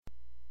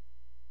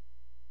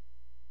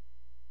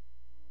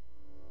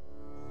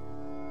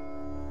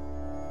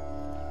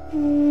The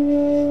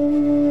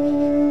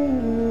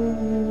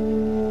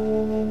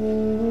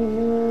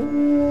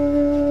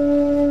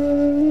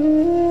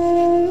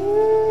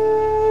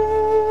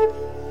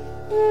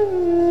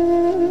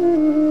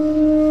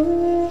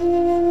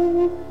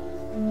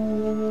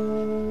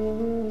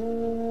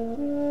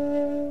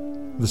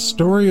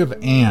story of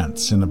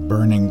ants in a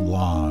burning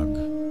log.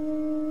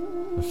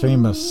 A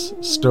famous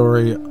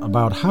story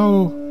about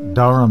how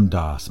Dharam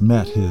Das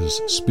met his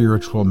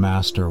spiritual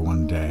master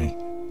one day,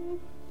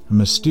 a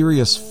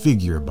mysterious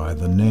figure by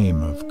the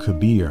name of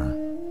Kabir.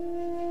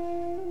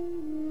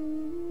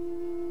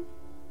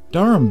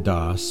 Dharam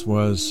Das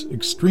was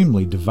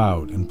extremely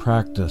devout and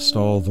practiced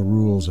all the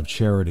rules of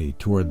charity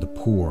toward the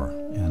poor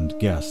and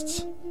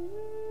guests.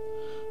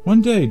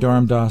 One day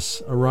Dharam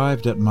Das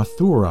arrived at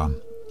Mathura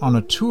on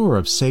a tour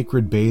of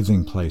sacred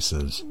bathing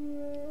places.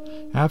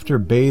 After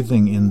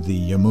bathing in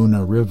the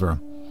Yamuna River,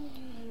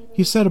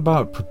 he set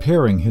about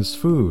preparing his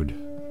food.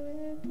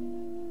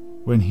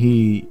 When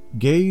he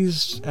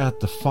gazed at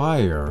the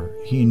fire,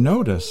 he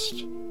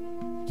noticed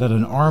that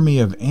an army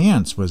of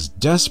ants was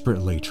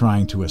desperately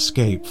trying to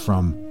escape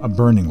from a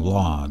burning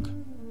log.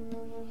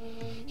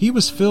 He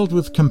was filled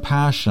with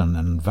compassion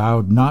and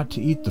vowed not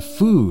to eat the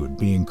food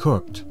being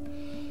cooked.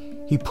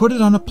 He put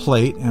it on a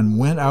plate and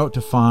went out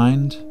to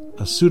find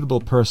a suitable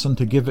person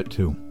to give it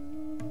to.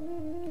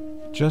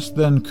 Just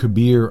then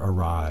Kabir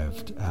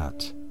arrived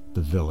at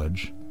the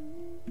village.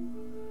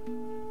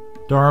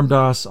 Dharam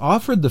Das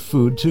offered the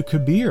food to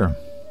Kabir,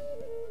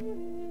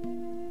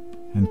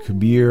 and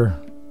Kabir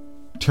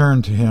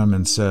turned to him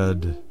and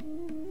said,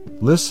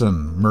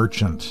 "Listen,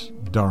 merchant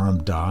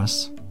Dharam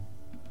Das,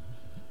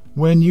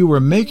 when you were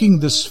making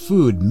this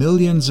food,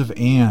 millions of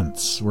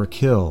ants were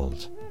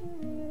killed.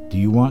 Do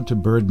you want to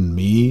burden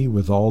me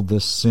with all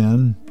this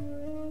sin?"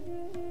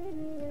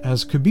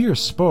 As Kabir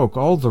spoke,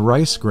 all the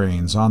rice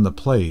grains on the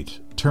plate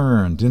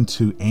turned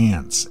into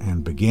ants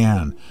and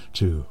began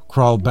to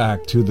crawl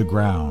back to the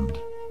ground.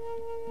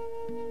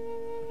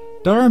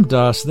 Dharam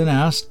Das then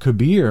asked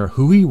Kabir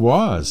who he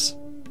was.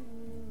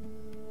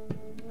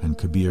 And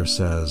Kabir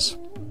says,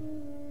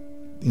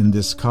 "In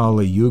this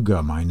Kali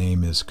Yuga, my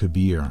name is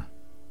Kabir.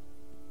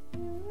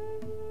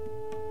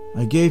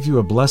 I gave you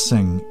a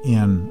blessing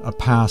in a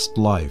past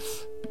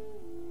life.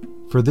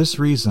 For this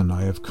reason,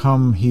 I have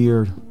come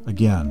here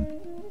again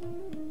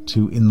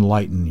to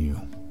enlighten you."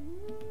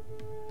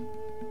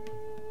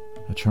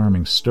 A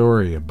charming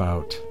story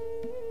about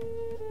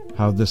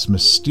how this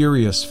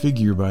mysterious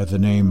figure by the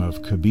name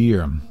of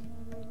Kabir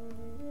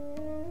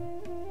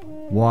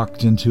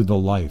walked into the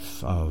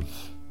life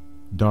of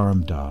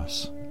Dharam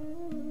Das,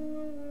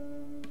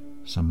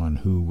 someone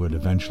who would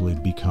eventually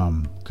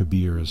become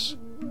Kabir's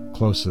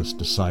closest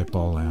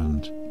disciple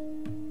and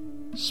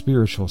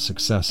spiritual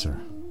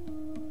successor.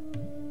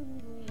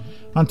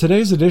 On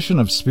today's edition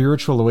of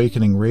Spiritual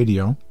Awakening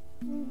Radio,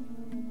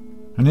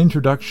 an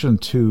introduction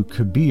to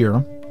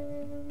Kabir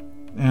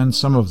and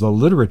some of the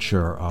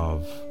literature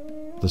of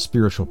the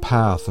spiritual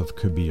path of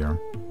Kabir,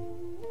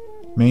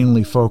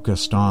 mainly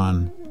focused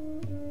on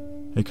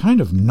a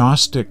kind of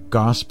Gnostic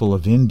gospel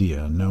of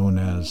India known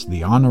as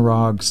the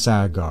Anurag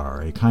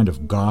Sagar, a kind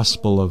of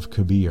gospel of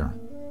Kabir.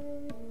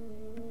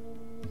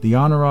 The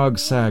Anurag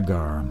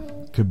Sagar,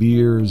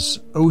 Kabir's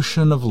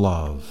ocean of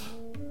love.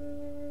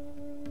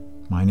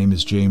 My name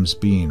is James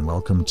Bean.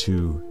 Welcome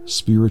to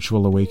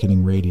Spiritual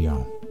Awakening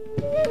Radio.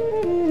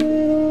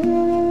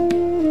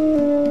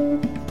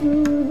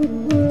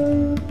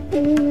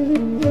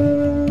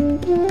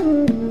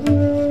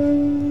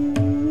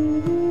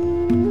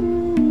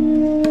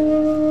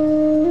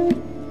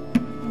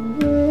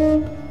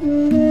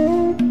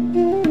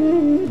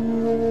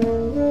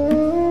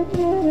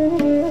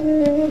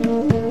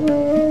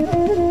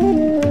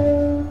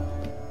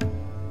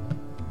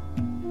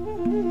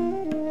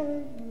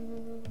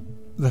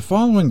 The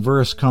following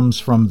verse comes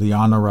from the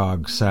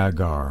Anurag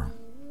Sagar.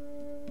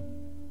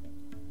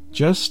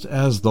 Just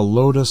as the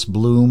lotus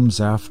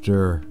blooms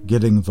after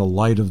getting the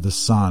light of the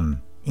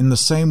sun, in the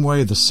same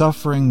way the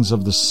sufferings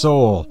of the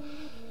soul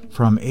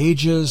from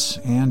ages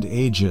and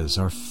ages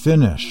are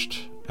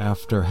finished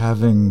after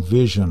having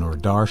vision or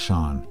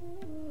darshan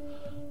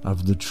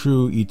of the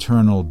true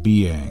eternal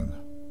being,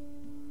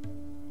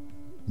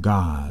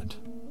 God,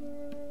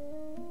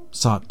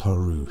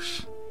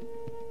 Satpurush.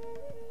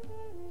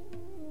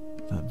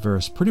 That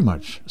verse pretty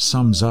much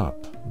sums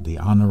up the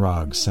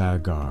Anurag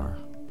Sagar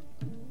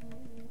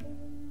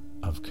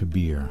of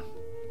Kabir,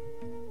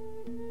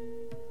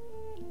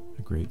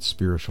 a great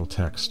spiritual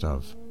text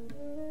of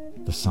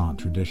the Sant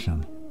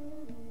tradition.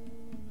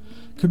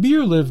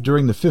 Kabir lived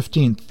during the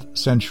 15th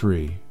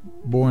century,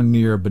 born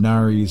near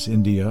Benares,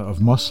 India, of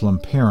Muslim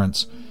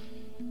parents.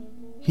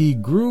 He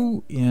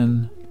grew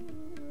in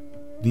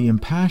the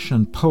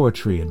impassioned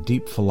poetry and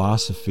deep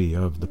philosophy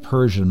of the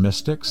Persian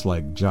mystics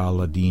like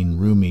Jalaluddin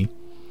Rumi.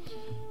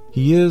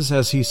 He is,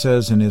 as he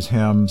says in his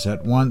hymns,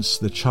 at once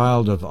the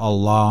child of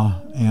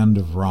Allah and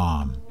of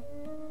Ram.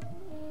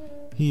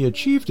 He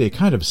achieved a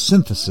kind of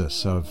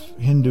synthesis of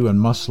Hindu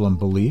and Muslim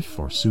belief,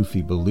 or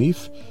Sufi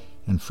belief,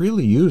 and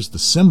freely used the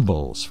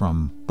symbols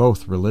from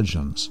both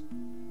religions.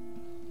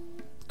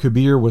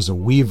 Kabir was a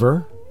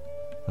weaver,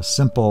 a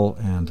simple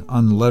and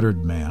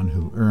unlettered man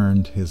who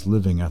earned his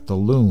living at the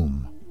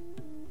loom.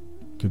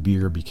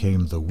 Kabir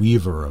became the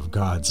weaver of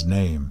God's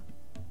name.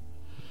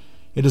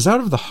 It is out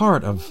of the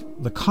heart of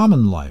the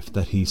common life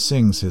that he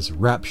sings his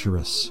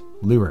rapturous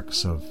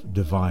lyrics of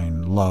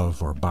divine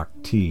love or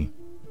bhakti.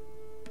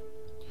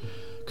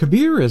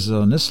 Kabir is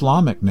an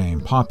Islamic name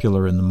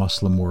popular in the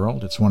Muslim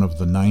world. It's one of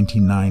the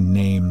 99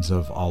 names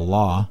of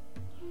Allah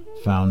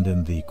found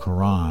in the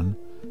Quran,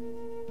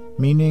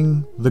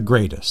 meaning the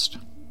greatest.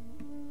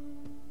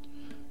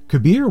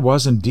 Kabir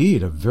was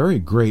indeed a very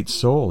great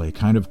soul, a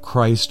kind of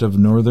Christ of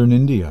northern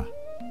India,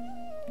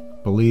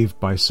 believed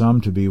by some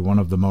to be one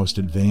of the most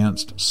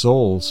advanced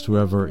souls to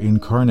ever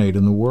incarnate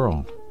in the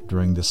world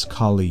during this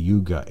Kali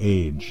Yuga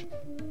age.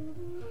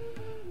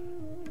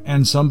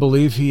 And some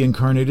believe he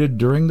incarnated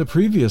during the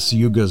previous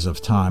yugas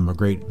of time, or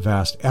great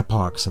vast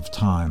epochs of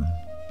time,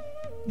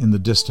 in the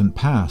distant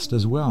past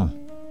as well,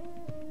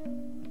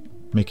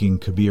 making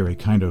Kabir a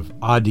kind of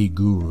Adi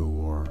Guru,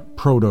 or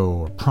proto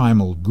or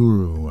primal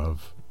guru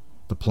of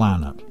the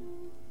planet,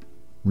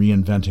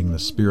 reinventing the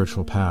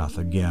spiritual path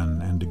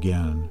again and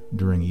again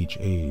during each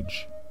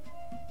age,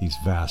 these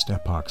vast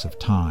epochs of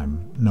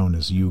time known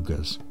as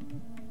yugas.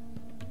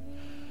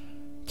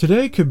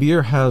 Today,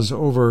 Kabir has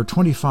over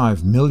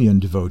 25 million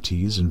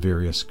devotees in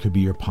various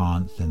Kabir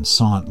Panth and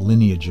Sant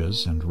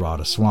lineages and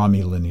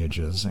Radhaswami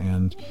lineages,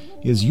 and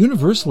is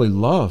universally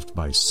loved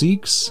by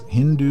Sikhs,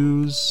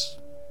 Hindus,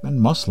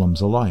 and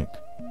Muslims alike.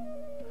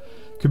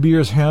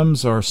 Kabir's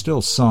hymns are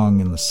still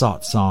sung in the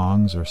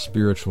satsangs, or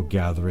spiritual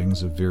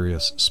gatherings of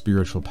various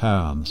spiritual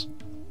paths,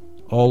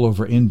 all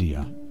over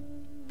India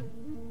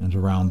and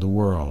around the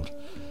world.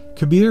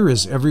 Kabir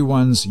is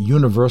everyone's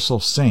universal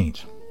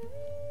saint.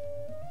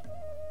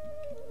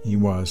 He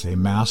was a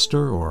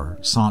master or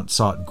Sant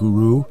Sat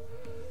Guru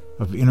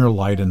of inner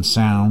light and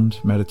sound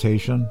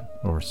meditation,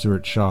 or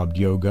Surat Shabd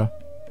Yoga,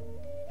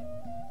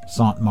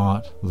 Sant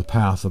Mat, the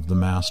path of the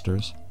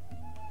masters.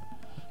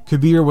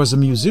 Kabir was a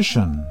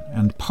musician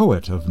and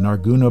poet of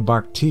Nirguna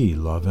Bhakti,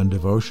 love and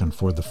devotion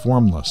for the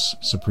formless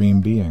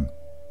Supreme Being.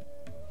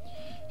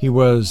 He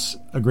was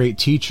a great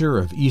teacher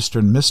of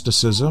Eastern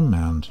mysticism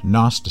and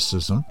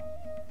Gnosticism.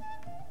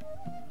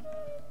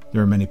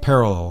 There are many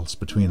parallels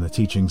between the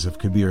teachings of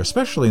Kabir,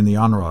 especially in the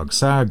Anurag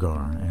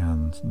Sagar,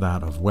 and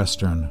that of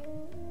Western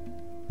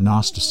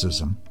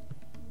Gnosticism.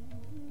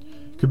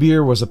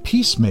 Kabir was a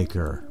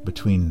peacemaker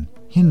between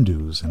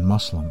Hindus and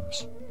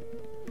Muslims.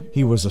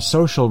 He was a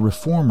social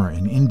reformer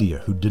in India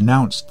who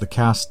denounced the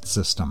caste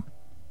system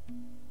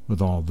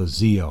with all the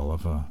zeal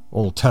of an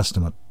Old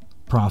Testament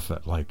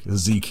prophet like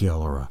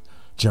Ezekiel or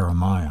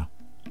Jeremiah.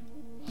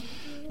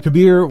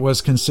 Kabir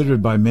was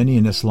considered by many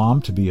in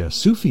Islam to be a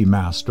Sufi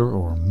master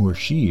or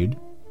murshid,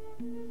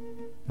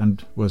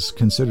 and was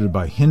considered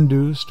by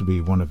Hindus to be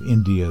one of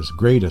India's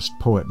greatest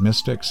poet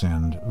mystics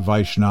and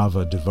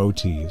Vaishnava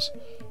devotees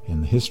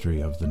in the history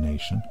of the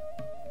nation.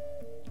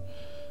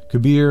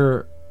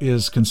 Kabir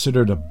is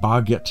considered a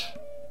Bhagat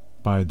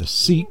by the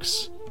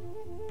Sikhs,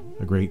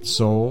 a great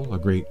soul, a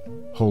great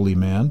holy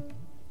man.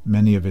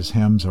 Many of his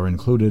hymns are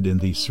included in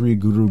the Sri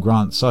Guru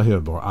Granth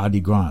Sahib, or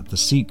Adi Granth, the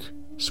Sikh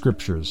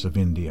scriptures of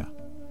India.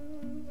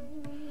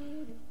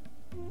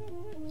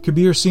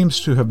 Kabir seems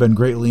to have been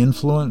greatly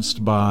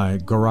influenced by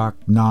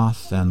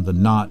Gorakhnath and the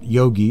Nath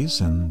Yogis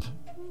and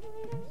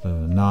the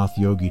Nath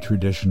Yogi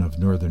tradition of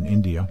northern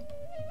India,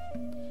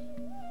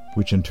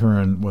 which in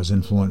turn was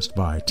influenced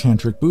by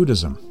Tantric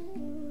Buddhism.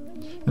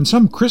 And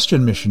some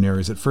Christian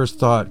missionaries at first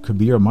thought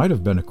Kabir might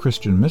have been a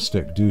Christian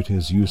mystic due to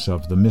his use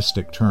of the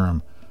mystic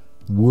term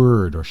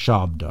word or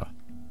shabda,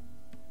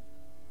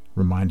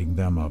 reminding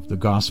them of the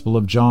Gospel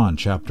of John,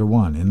 chapter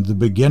 1, "In the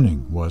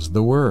beginning was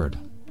the Word."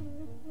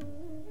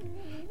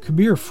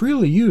 Kabir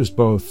freely used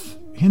both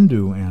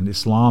Hindu and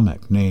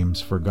Islamic names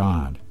for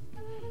God.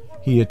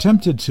 He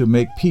attempted to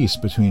make peace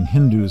between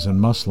Hindus and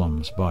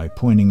Muslims by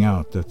pointing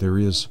out that there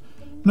is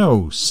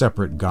no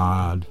separate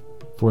God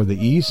for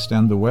the East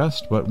and the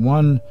West, but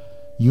one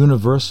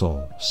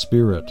universal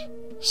Spirit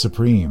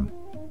Supreme.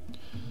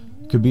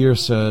 Kabir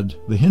said,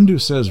 "The Hindu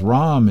says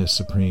Ram is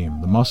supreme,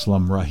 the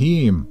Muslim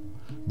Rahim.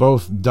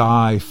 Both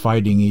die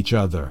fighting each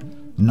other,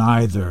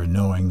 neither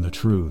knowing the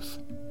truth.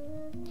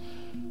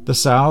 The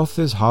south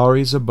is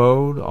Hari's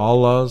abode,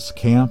 Allah's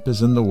camp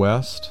is in the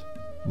west.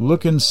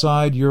 Look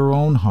inside your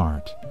own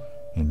heart,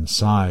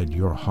 inside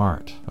your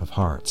heart of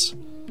hearts.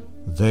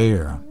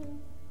 There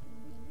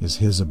is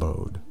his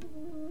abode.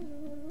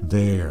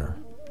 There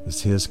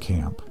is his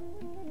camp,"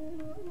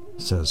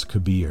 says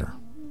Kabir.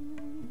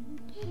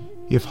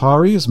 If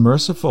Hari is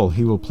merciful,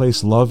 he will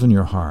place love in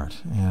your heart,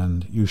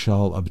 and you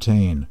shall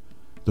obtain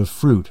the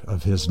fruit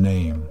of his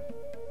name.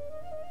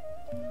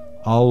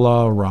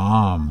 Allah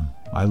Ram,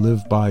 I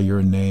live by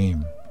your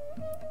name.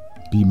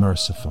 Be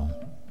merciful,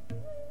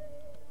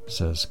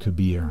 says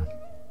Kabir.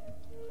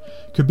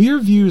 Kabir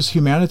views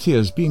humanity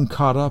as being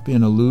caught up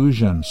in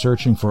illusion,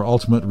 searching for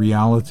ultimate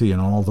reality in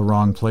all the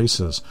wrong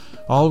places,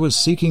 always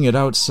seeking it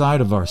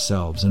outside of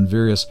ourselves in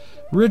various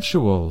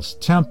rituals,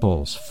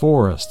 temples,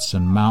 forests,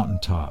 and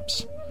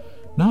mountaintops,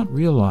 not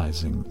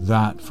realizing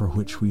that for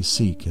which we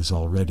seek is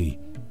already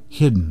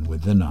hidden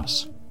within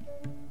us.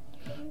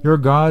 Your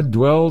God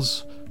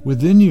dwells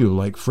within you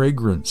like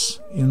fragrance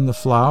in the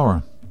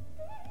flower.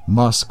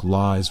 Musk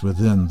lies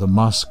within the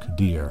musk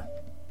deer,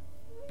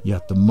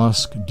 yet the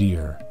musk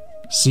deer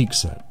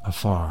seeks it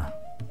afar.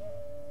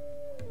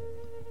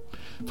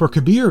 For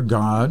Kabir,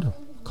 God,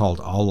 called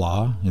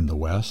Allah in the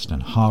West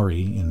and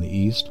Hari in the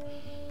East,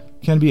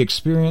 can be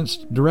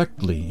experienced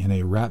directly in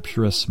a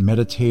rapturous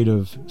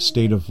meditative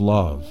state of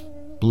love,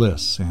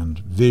 bliss, and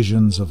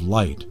visions of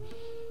light,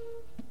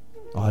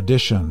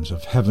 auditions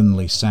of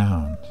heavenly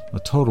sound, a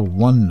total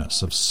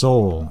oneness of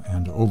soul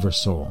and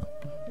oversoul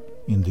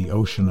in the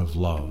ocean of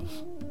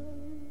love.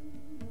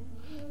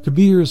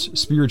 Kabir's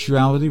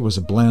spirituality was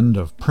a blend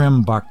of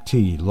prem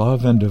bhakti,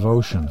 love and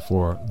devotion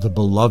for the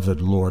beloved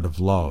Lord of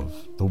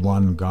Love, the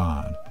one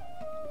God,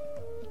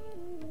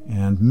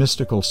 and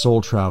mystical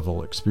soul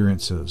travel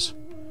experiences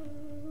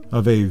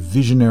of a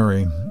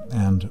visionary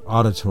and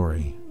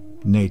auditory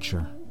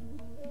nature.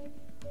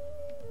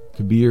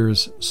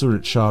 Kabir's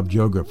Surat Shabd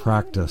Yoga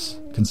practice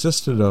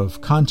consisted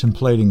of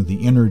contemplating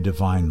the inner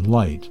divine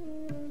light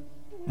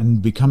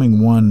and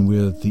becoming one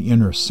with the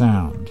inner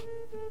sound,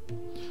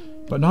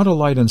 but not a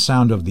light and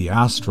sound of the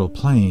astral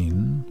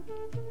plane,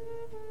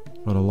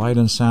 but a light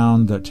and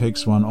sound that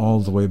takes one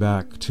all the way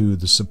back to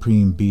the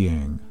Supreme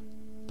Being,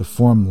 the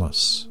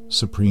formless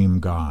Supreme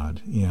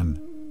God in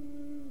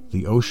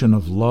the ocean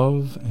of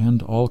love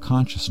and all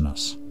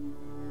consciousness.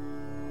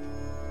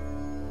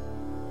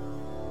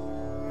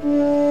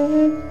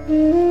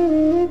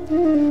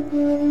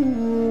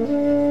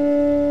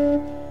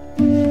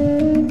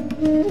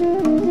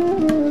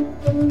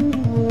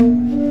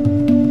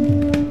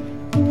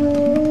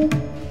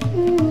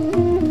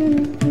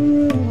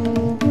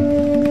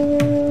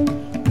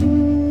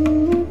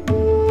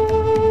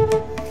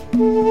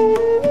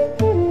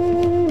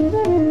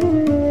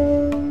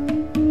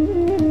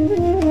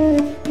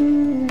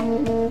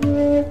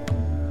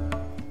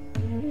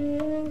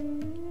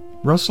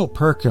 Russell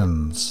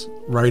Perkins,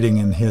 writing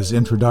in his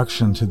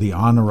introduction to the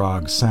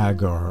Anurag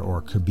Sagar,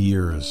 or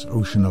Kabir's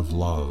Ocean of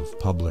Love,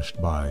 published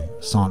by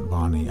Sant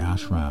Bani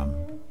Ashram,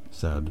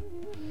 said,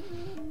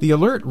 "The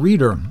alert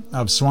reader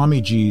of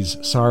Swamiji's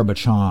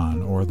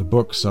Sarbachan, or the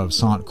books of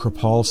Sant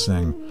Kripal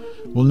Singh,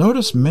 will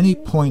notice many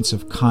points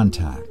of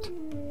contact.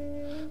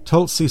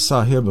 Tulsi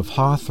Sahib of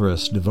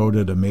Hathras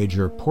devoted a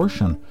major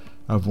portion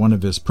of one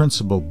of his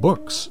principal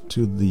books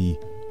to the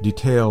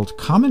detailed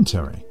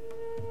commentary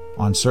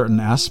on certain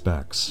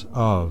aspects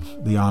of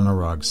the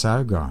Anurag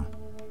Sagar.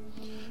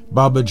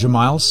 Baba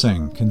Jamal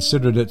Singh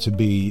considered it to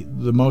be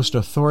the most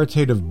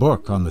authoritative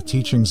book on the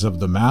teachings of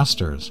the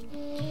Masters,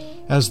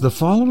 as the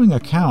following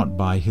account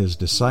by his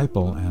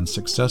disciple and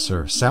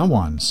successor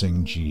Sawan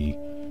Singh Ji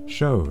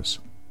shows.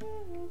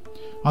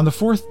 On the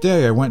fourth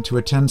day I went to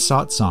attend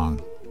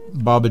satsang.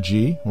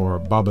 Babaji, or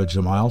Baba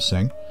Jamal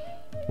Singh,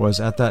 was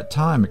at that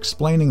time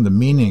explaining the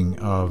meaning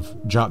of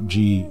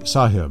Japji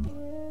Sahib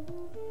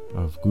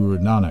of Guru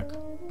Nanak.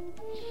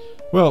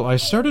 Well, I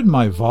started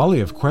my volley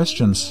of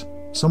questions,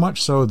 so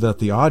much so that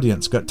the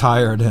audience got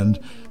tired and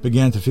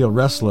began to feel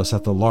restless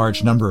at the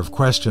large number of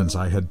questions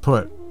I had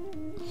put.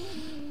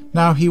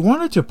 Now, he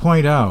wanted to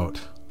point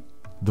out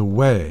the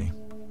way,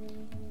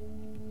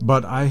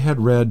 but I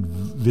had read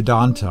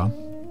Vedanta.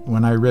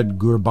 When I read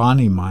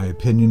Gurbani, my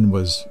opinion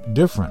was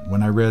different.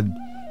 When I read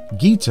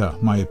Gita,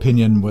 my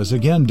opinion was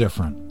again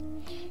different,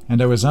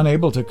 and I was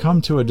unable to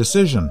come to a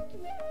decision.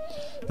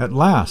 At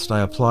last, I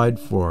applied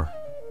for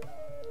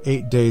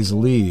 8 days'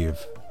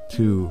 leave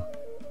to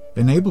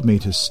enable me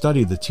to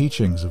study the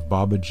teachings of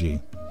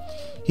Babaji.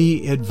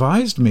 He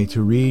advised me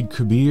to read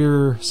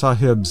Kabir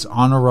Sahib's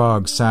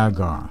Anurag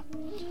Sagar.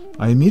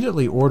 I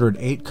immediately ordered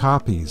 8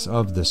 copies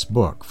of this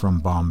book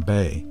from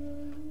Bombay,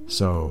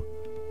 so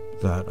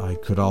that I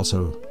could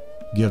also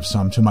give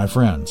some to my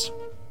friends.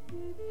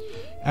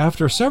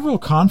 After several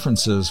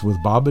conferences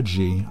with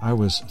Babaji, I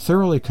was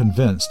thoroughly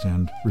convinced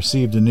and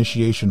received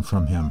initiation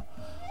from him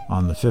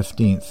on the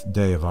 15th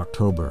day of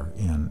October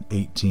in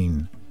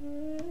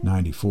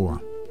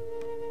 1894.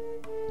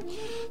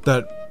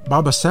 That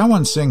Baba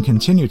Sawan Singh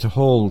continued to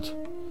hold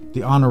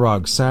the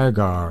Anurag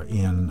Sagar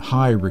in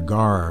high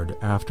regard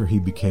after he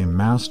became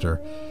master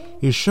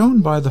is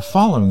shown by the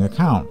following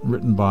account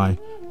written by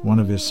one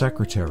of his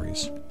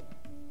secretaries.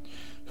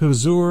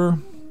 Huzur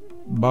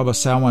Baba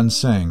Sawan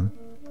Singh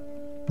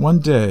one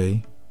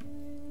day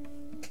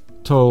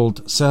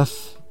told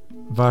Seth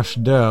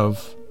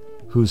Vashdev,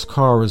 whose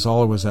car is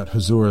always at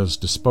Huzur's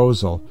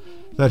disposal,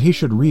 that he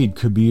should read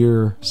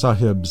Kabir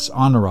Sahib's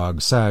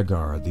Anurag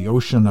Sagar, the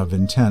Ocean of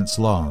Intense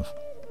Love.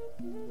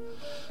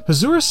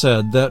 Huzur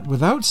said that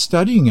without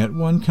studying it,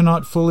 one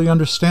cannot fully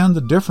understand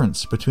the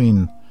difference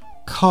between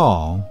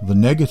Kal, the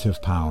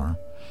negative power,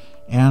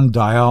 and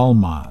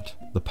Dayalmat,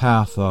 the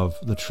path of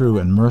the true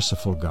and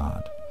merciful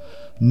God.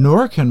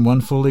 nor can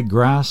one fully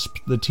grasp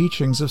the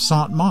teachings of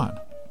Sant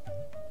Mat.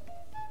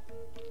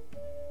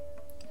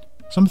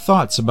 Some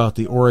thoughts about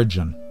the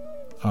origin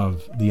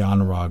of the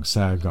Anurag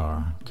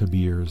Sagar,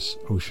 Kabir's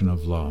Ocean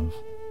of Love.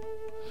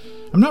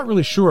 I'm not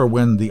really sure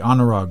when the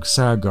Anurag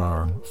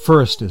Sagar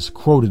first is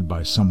quoted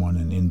by someone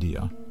in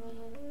India,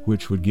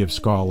 which would give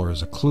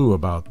scholars a clue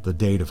about the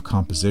date of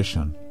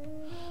composition.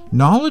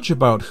 Knowledge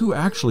about who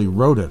actually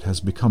wrote it has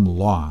become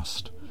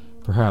lost,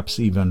 perhaps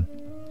even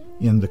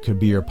in the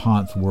Kabir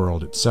Panth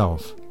world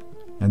itself,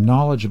 and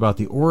knowledge about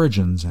the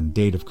origins and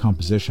date of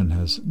composition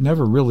has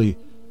never really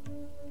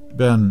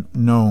been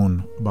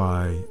known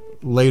by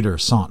later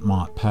Sant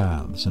Mat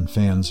paths and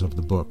fans of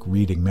the book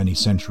reading many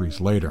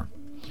centuries later.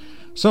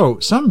 So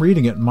some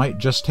reading it might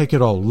just take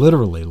it all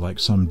literally, like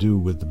some do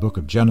with the book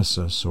of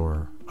Genesis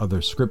or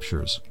other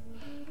scriptures.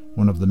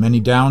 One of the many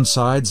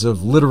downsides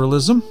of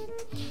literalism.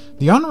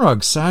 The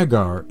Anurag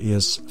Sagar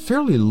is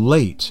fairly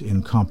late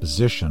in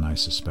composition, I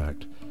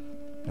suspect,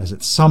 as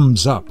it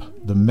sums up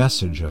the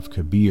message of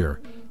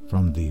Kabir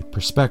from the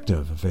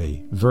perspective of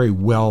a very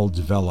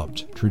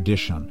well-developed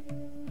tradition,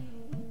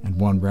 and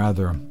one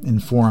rather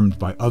informed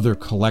by other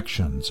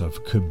collections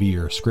of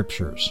Kabir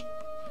scriptures.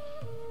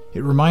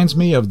 It reminds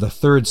me of the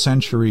 3rd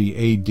century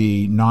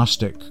A.D.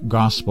 Gnostic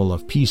Gospel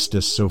of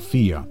Pistis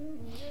Sophia,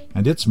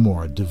 and its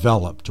more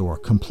developed or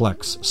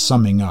complex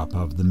summing up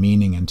of the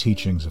meaning and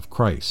teachings of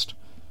Christ,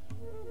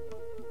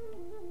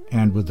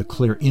 and with the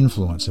clear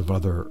influence of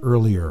other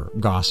earlier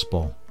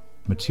gospel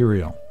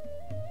material.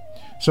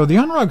 So the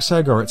Anurag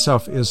Sagar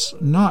itself is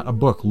not a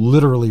book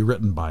literally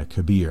written by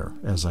Kabir.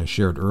 As I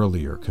shared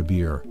earlier,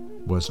 Kabir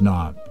was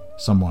not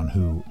someone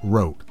who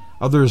wrote.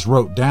 Others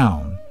wrote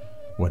down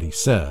what he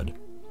said,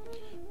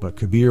 but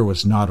Kabir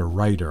was not a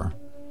writer.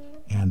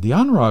 And the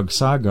Anurag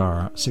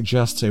Sagar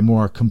suggests a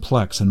more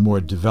complex and more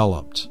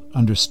developed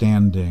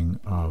understanding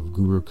of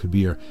Guru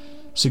Kabir,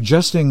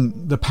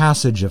 suggesting the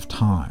passage of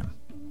time,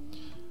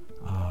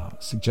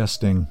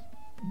 suggesting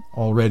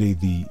already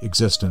the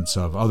existence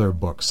of other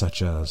books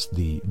such as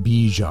the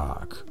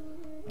Bijak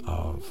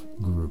of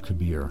Guru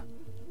Kabir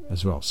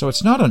as well. So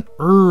it's not an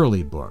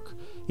early book.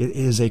 It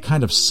is a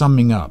kind of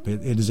summing up.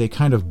 It is a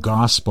kind of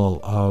gospel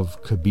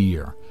of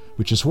Kabir,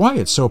 which is why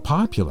it's so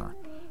popular,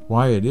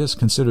 why it is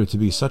considered to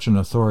be such an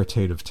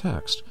authoritative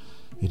text.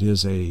 It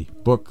is a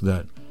book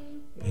that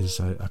is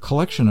a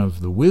collection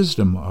of the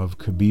wisdom of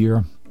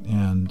Kabir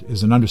and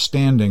is an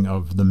understanding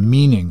of the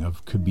meaning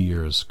of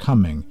Kabir's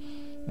coming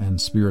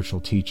and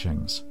spiritual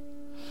teachings.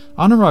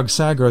 Anurag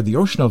Sagar, The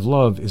Ocean of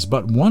Love, is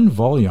but one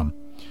volume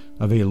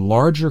of a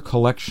larger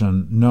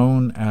collection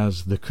known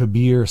as the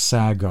Kabir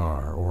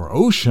Sagar, or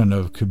Ocean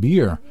of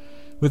Kabir,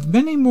 with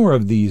many more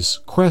of these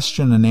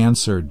question and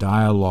answer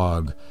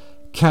dialogue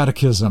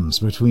catechisms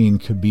between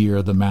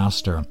Kabir the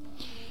master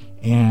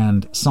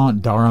and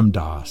Sant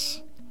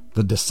Dharamdas,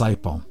 the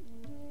disciple.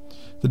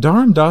 The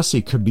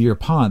Dharamdasi Kabir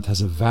Panth has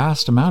a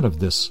vast amount of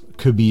this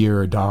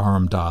Kabir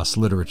Dharamdas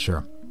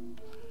literature,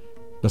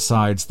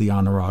 besides the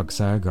Anurag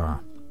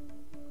Sagar.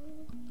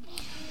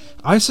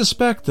 I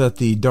suspect that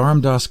the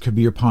Dharamdas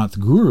Kabir Panth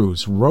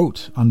gurus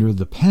wrote under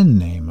the pen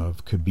name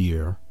of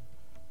Kabir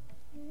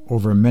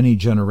over many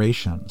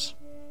generations.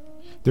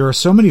 There are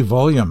so many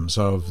volumes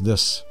of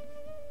this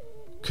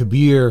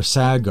Kabir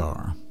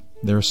Sagar.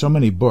 There are so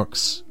many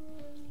books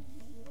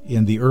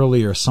in the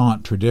earlier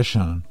Sant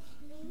tradition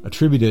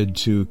attributed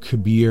to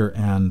Kabir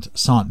and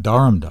Sant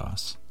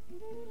Dharamdas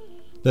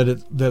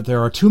that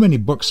there are too many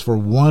books for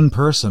one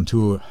person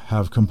to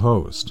have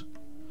composed.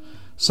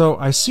 So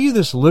I see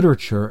this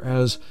literature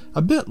as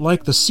a bit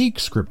like the Sikh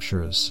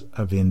scriptures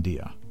of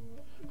India,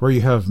 where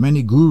you have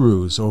many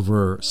gurus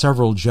over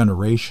several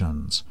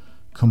generations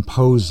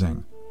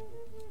composing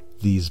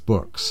these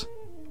books.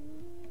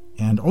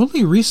 And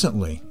only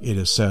recently it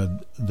is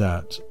said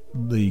that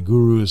the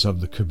gurus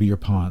of the Kabir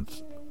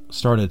Panth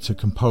started to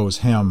compose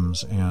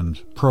hymns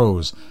and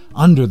prose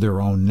under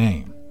their own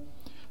name.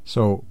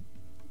 So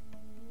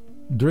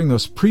during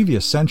those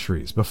previous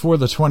centuries, before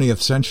the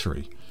 20th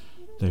century,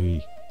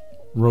 they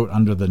wrote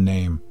under the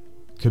name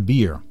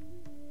Kabir.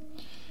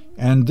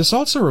 And this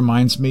also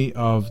reminds me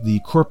of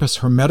the Corpus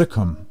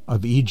Hermeticum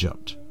of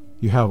Egypt.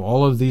 You have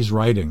all of these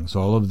writings,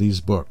 all of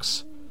these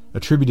books,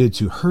 attributed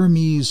to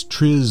Hermes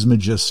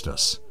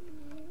Trismegistus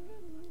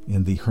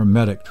in the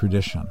Hermetic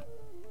tradition.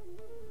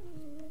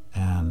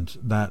 And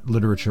that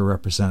literature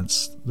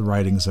represents the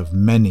writings of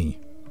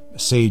many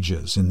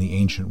sages in the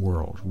ancient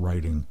world,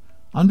 writing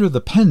under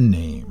the pen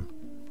name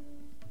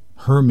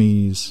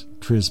Hermes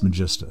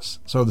Trismegistus.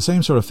 So the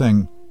same sort of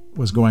thing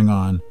was going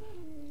on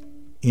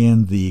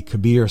in the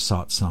Kabir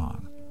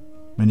satsang.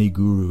 Many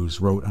gurus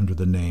wrote under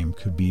the name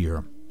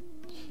Kabir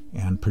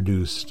and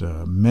produced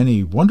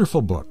many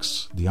wonderful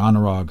books, the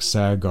Anurag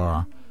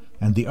Sagar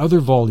and the other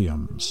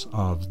volumes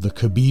of the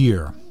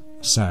Kabir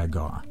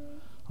Sagar.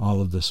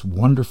 All of this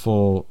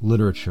wonderful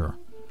literature,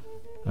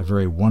 a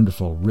very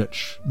wonderful,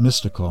 rich,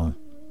 mystical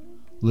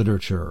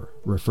literature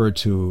referred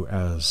to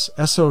as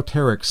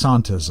esoteric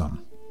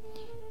Santism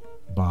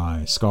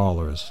by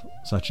scholars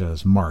such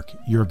as Mark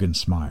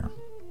Juergensmeyer.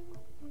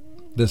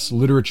 This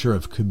literature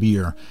of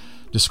Kabir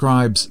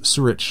describes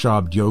Surat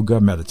Shabd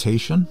Yoga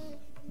meditation,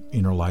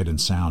 inner light and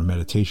sound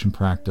meditation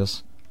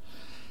practice,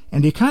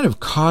 and a kind of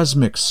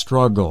cosmic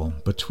struggle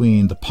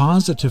between the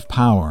positive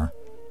power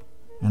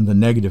and the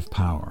negative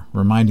power,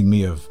 reminding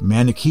me of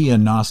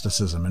Manichaean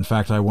Gnosticism. In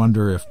fact, I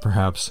wonder if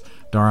perhaps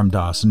Dharam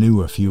Das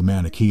knew a few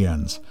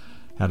Manichaeans,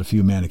 had a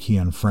few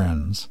Manichaean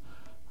friends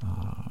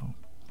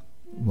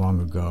long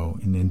ago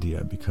in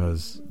India,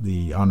 because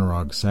the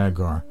Anurag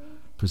Sagar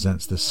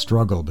presents this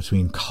struggle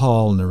between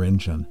Kal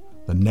Niranjan,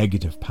 the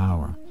negative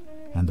power,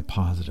 and the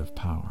positive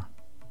power.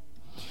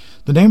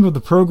 The name of the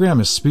program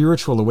is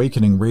Spiritual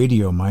Awakening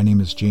Radio. My name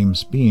is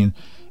James Bean.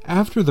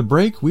 After the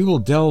break, we will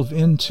delve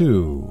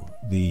into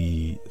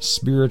the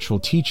spiritual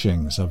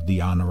teachings of the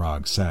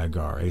Anurag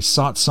Sagar, a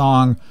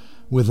satsang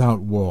without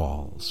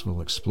walls.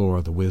 We'll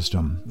explore the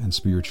wisdom and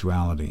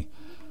spirituality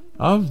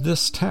of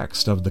this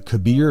text of the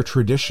Kabir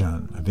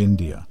tradition of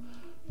India,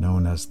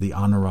 known as the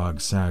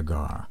Anurag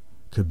Sagar,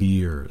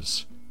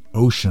 Kabir's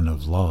Ocean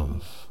of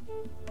Love.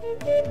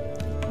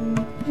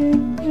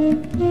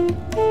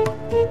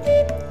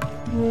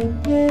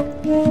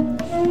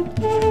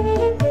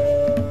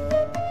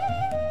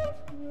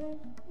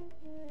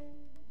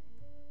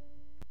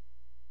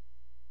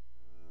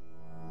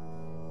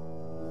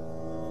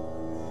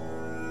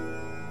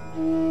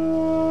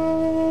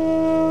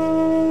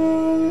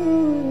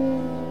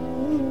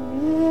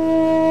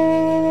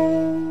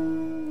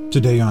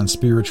 Today on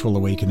Spiritual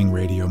Awakening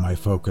Radio, my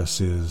focus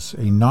is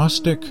a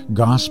Gnostic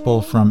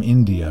gospel from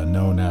India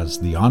known as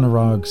the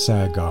Anurag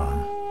Sagar,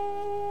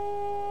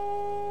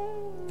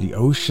 the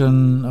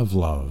Ocean of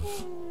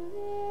Love,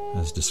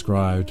 as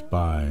described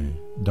by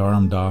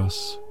Dharam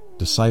Das,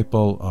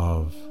 disciple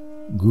of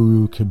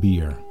Guru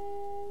Kabir.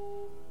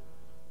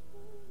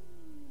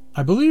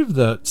 I believe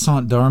that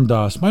Sant Dharam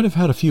Das might have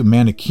had a few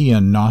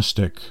Manichaean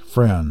Gnostic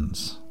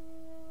friends.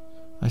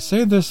 I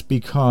say this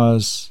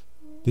because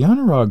the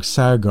Anurag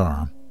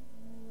Sagar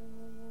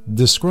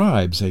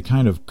describes a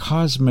kind of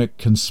cosmic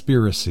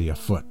conspiracy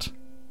afoot,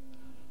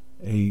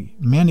 a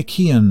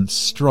Manichaean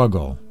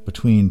struggle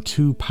between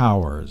two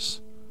powers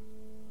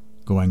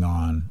going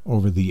on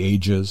over the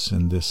ages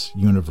in this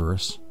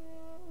universe.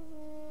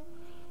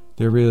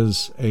 There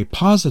is a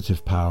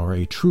positive power,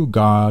 a true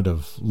God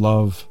of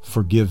love,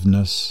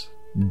 forgiveness,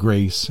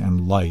 grace,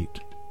 and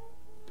light,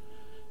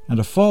 and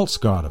a false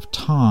God of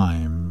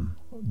time,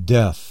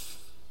 death,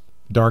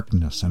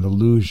 darkness, and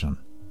illusion,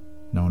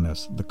 known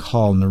as the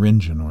Kal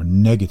Niranjan, or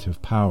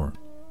negative power.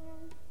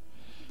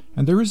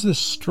 And there is this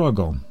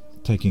struggle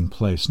taking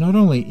place not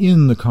only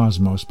in the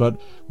cosmos,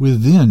 but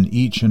within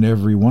each and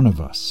every one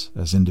of us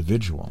as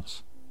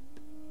individuals.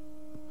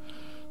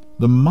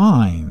 The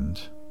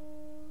mind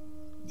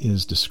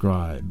is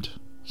described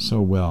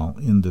so well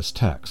in this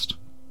text.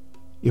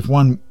 If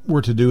one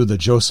were to do the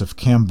Joseph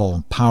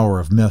Campbell power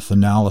of myth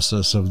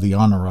analysis of the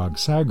Anurag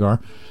Sagar,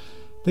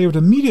 they would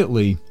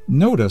immediately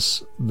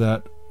notice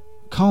that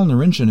Kal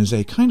Niranjan is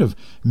a kind of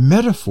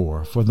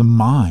metaphor for the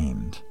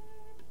mind.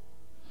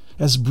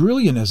 As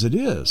brilliant as it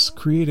is,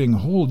 creating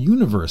whole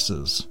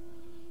universes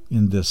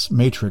in this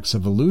matrix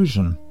of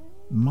illusion,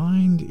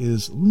 mind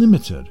is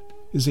limited,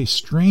 is a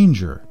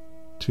stranger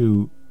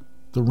to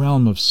the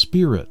realm of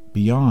spirit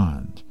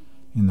beyond,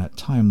 in that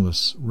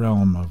timeless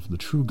realm of the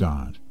true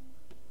God.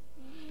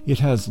 It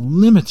has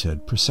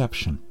limited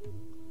perception,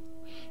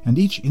 and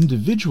each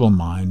individual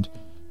mind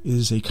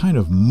is a kind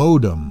of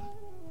modem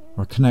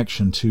or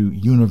connection to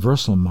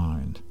universal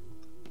mind.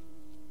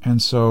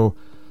 And so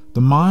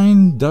the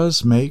mind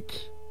does make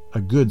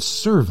a good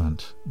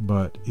servant,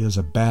 but is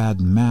a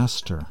bad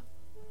master,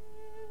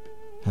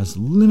 has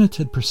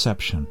limited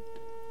perception,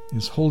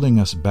 is holding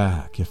us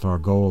back if our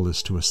goal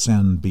is to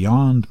ascend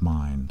beyond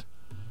mind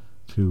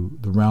to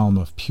the realm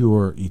of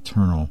pure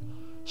eternal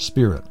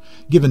spirit,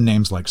 given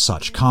names like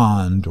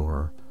Sachkhand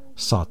or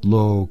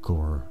Satlok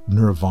or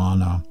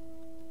Nirvana,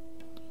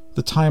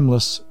 the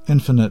timeless,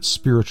 infinite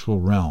spiritual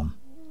realm.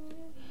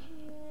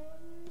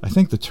 I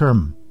think the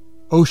term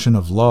Ocean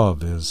of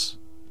Love is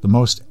the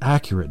most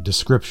accurate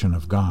description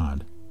of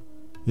God,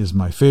 is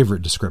my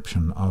favorite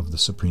description of the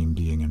Supreme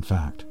Being, in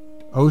fact.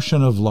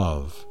 Ocean of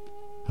Love,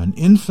 an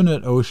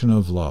infinite ocean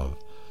of love,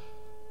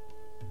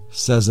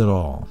 says it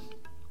all.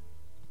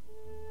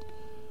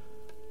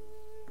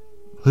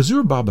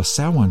 Huzur Baba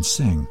Sawan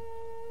Singh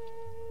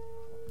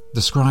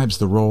describes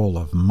the role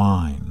of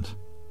mind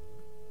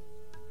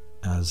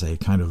as a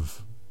kind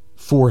of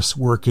force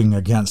working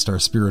against our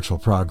spiritual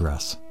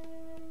progress,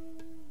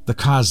 the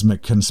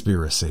cosmic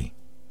conspiracy.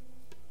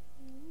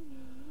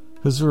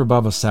 Huzur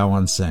Baba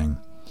Sawan Singh,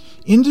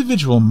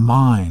 individual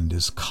mind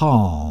is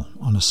Kal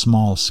on a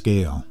small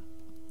scale.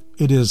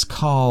 It is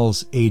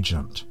Kal's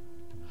agent,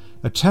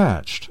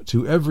 attached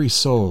to every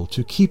soul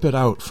to keep it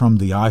out from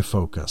the eye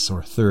focus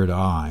or third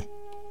eye,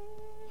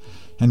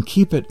 and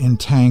keep it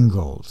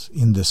entangled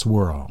in this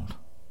world.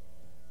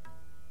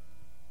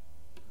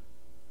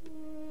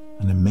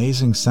 An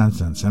amazing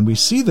sentence, and we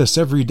see this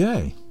every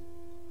day.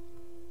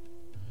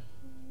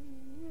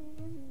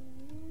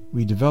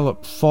 We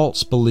develop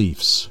false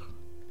beliefs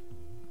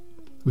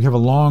We have a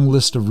long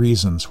list of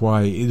reasons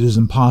why it is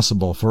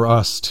impossible for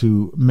us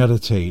to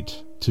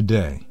meditate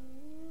today.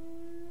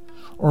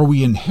 Or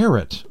we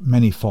inherit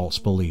many false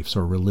beliefs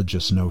or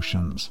religious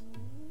notions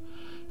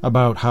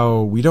about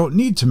how we don't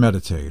need to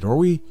meditate, or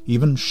we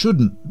even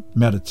shouldn't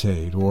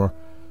meditate, or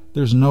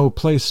there's no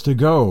place to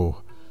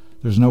go,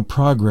 there's no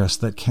progress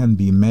that can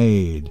be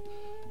made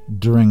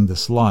during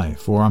this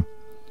life, or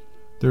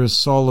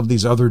there's all of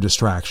these other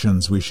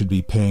distractions we should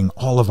be paying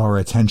all of our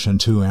attention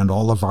to and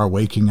all of our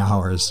waking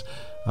hours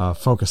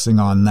focusing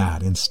on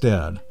that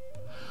instead.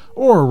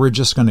 Or we're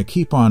just going to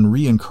keep on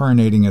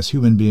reincarnating as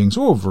human beings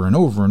over and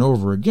over and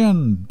over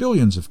again,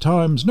 billions of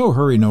times, no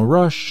hurry, no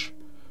rush,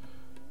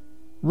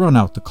 run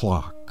out the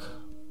clock.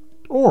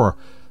 Or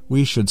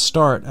we should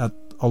start at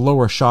a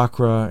lower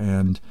chakra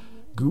and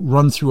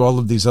run through all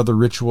of these other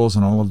rituals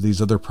and all of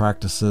these other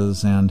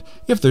practices, and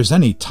if there's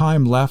any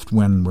time left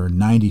when we're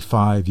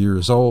 95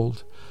 years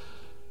old,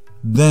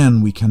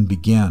 then we can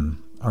begin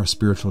our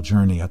spiritual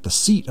journey at the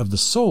seat of the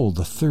soul,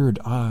 the third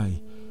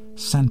eye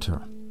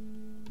center.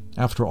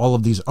 After all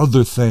of these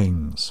other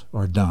things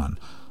are done,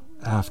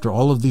 after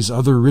all of these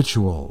other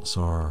rituals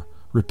are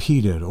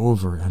repeated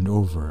over and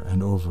over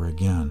and over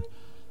again,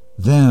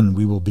 then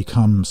we will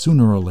become,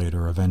 sooner or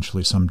later,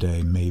 eventually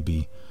someday,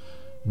 maybe,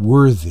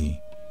 worthy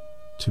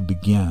to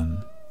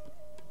begin.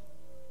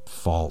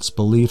 False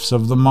beliefs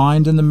of the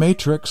mind in the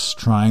matrix,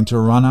 trying to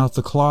run out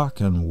the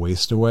clock and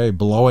waste away,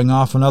 blowing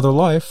off another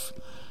life.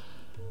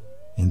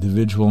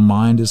 Individual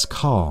mind is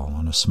Kal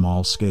on a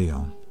small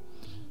scale.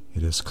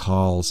 It is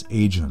Kal's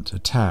agent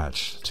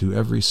attached to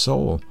every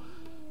soul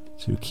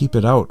to keep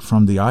it out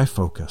from the eye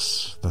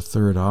focus, the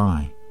third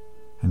eye,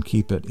 and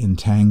keep it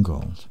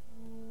entangled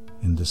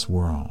in this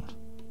world.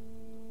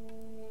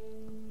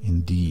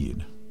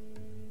 Indeed,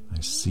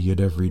 I see it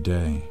every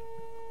day.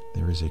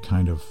 There is a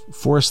kind of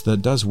force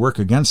that does work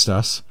against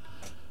us,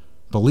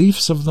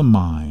 beliefs of the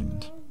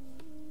mind,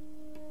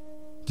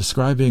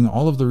 describing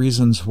all of the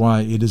reasons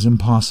why it is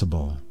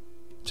impossible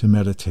to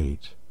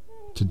meditate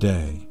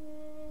today.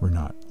 We're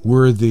not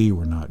worthy,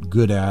 we're not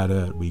good at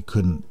it, we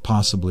couldn't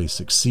possibly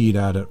succeed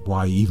at it,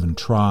 why even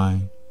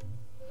try?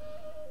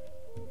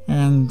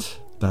 And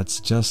that's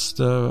just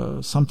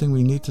something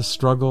we need to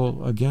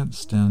struggle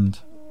against and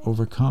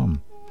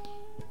overcome.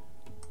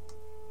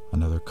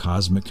 Another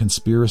cosmic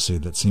conspiracy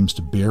that seems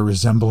to bear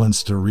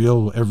resemblance to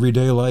real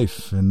everyday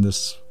life in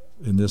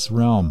this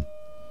realm,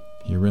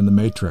 here in the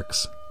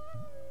Matrix.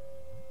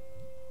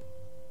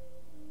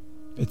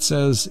 It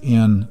says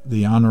in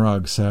the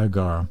Anurag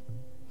Sagar,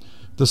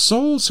 "The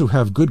souls who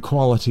have good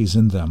qualities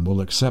in them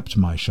will accept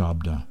my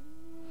Shabda.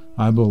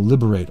 I will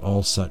liberate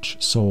all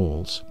such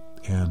souls,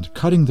 and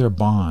cutting their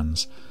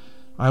bonds,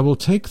 I will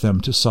take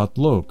them to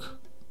Satlok.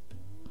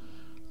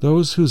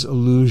 Those whose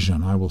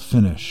illusion I will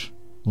finish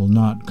will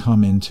not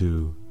come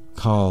into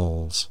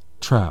Kal's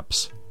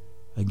traps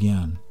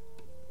again."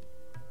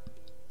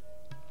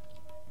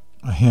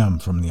 A hymn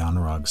from the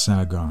Anurag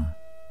Sagar.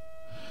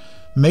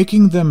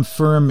 "Making them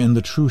firm in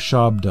the true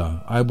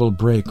Shabda, I will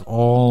break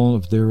all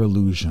of their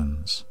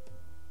illusions.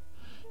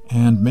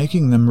 And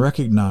making them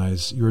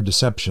recognize your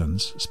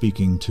deceptions,"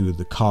 speaking to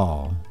the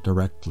Kal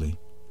directly,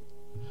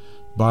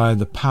 "by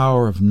the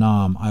power of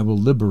Nam, I will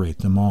liberate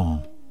them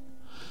all.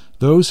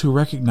 Those who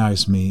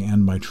recognize me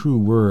and my true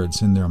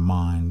words in their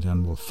mind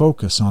and will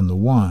focus on the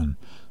One,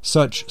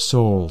 such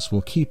souls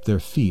will keep their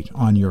feet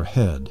on your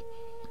head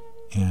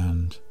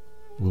and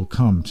will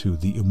come to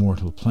the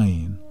immortal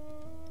plane."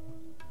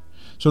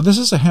 So this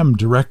is a hymn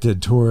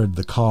directed toward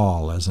the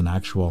Kal as an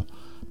actual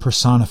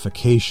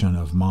personification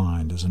of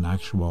mind, as an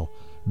actual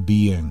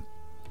being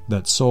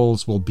that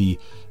souls will be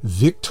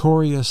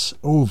victorious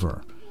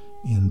over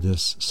in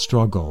this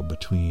struggle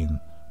between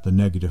the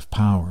negative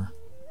power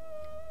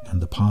and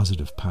the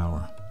positive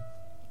power.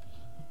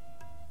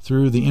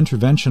 Through the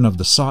intervention of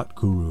the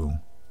Satguru,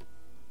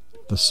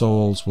 the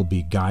souls will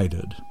be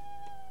guided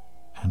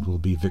and will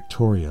be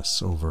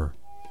victorious over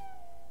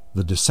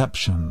the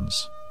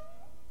deceptions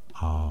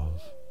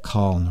of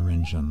Kal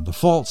Narinjan, the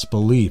false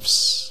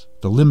beliefs,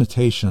 the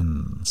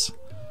limitations,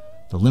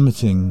 the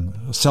limiting,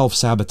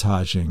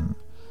 self-sabotaging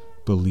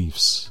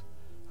beliefs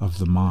of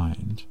the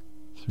mind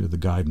through the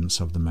guidance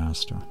of the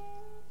Master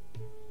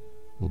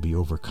will be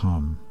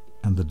overcome,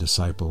 and the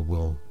disciple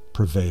will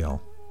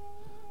prevail,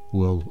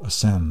 will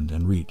ascend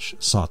and reach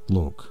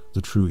Satlok,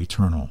 the true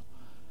eternal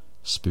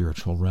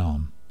spiritual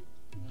realm.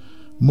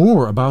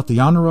 More about the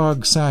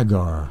Anurag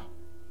Sagar,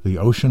 the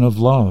ocean of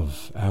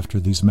love, after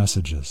these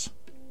messages.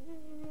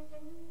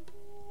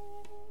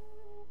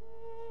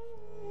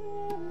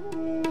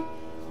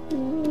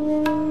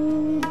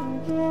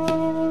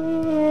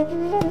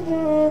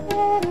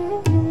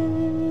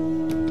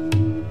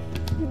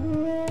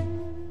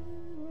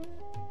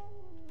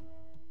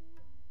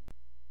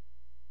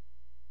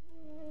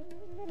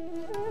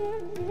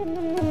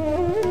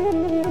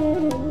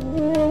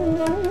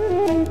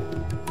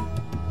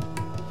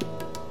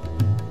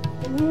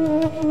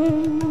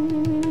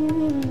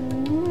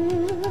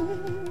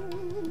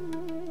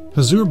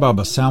 Hazur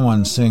Baba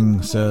Sawan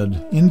Singh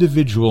said,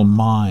 "Individual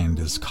mind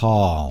is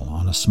Kal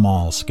on a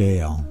small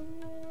scale.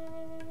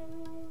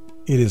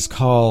 It is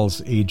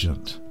Kal's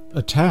agent,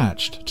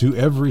 attached to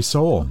every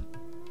soul,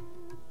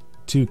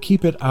 to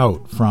keep it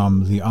out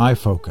from the eye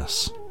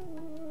focus,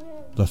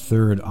 the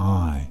third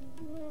eye,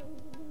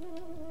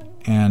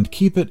 and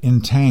keep it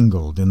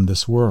entangled in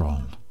this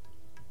world."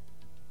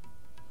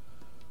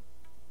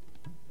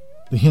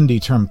 The Hindi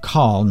term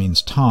Kal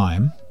means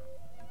time,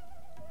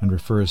 and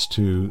refers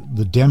to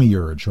the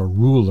demiurge or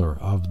ruler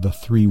of the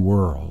three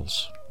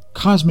worlds,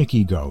 cosmic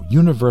ego,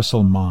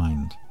 universal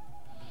mind,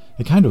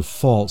 a kind of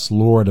false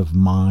lord of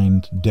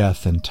mind,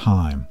 death, and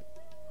time.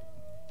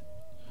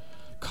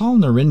 Kal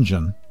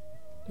Niranjan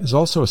is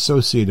also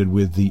associated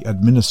with the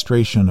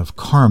administration of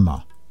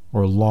karma,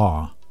 or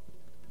law,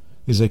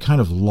 is a kind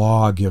of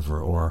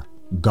lawgiver or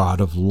god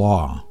of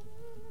law.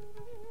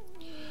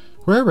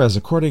 Whereas,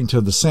 according to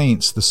the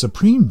saints, the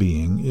Supreme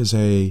Being is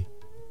a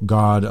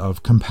God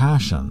of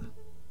compassion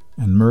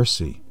and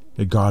mercy,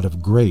 a God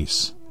of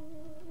grace,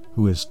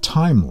 who is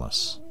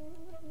timeless,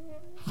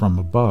 from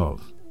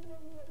above.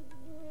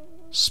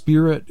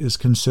 Spirit is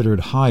considered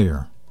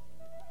higher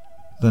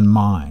than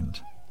mind.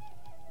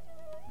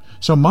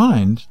 So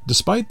mind,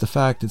 despite the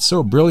fact it's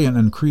so brilliant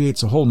and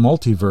creates a whole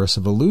multiverse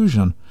of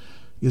illusion,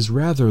 is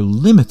rather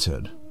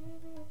limited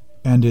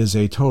and is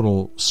a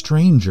total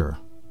stranger,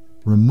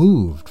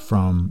 removed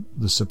from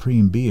the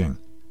Supreme Being.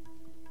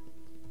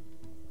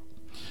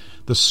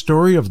 The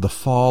story of the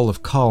fall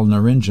of Kal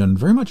Niranjan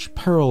very much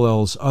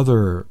parallels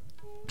other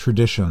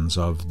traditions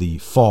of the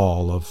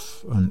fall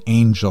of an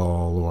angel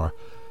or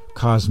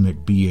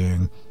cosmic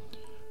being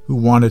who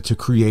wanted to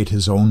create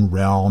his own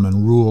realm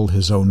and rule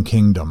his own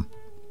kingdom,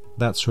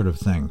 that sort of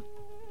thing.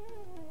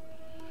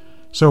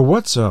 So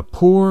what's a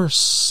poor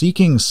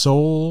seeking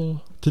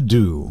soul to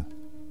do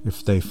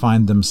if they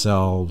find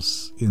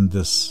themselves in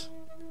this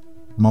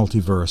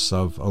multiverse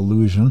of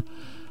illusion?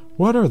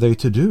 What are they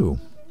to do?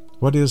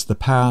 What is the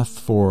path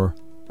for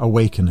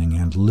awakening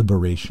and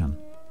liberation?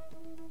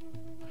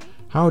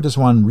 How does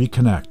one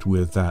reconnect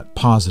with that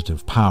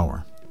positive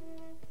power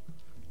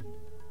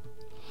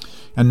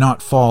and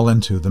not fall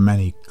into the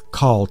many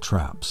Kal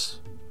traps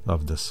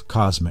of this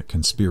cosmic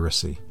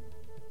conspiracy?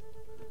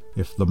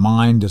 If the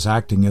mind is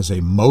acting as a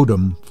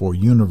modem for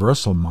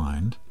universal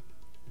mind,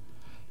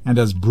 and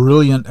as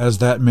brilliant as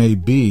that may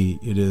be,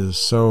 it is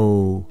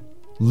so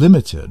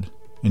limited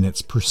in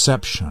its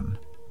perception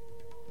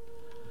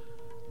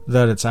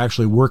that it's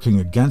actually working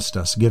against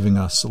us, giving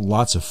us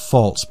lots of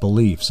false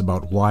beliefs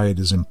about why it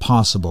is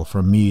impossible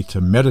for me to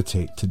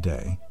meditate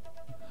today,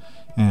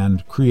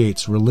 and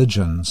creates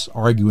religions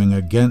arguing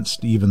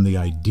against even the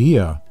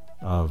idea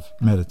of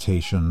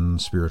meditation,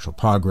 spiritual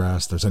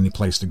progress, there's any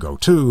place to go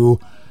to,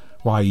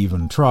 why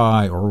even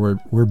try,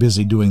 or we're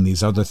busy doing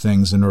these other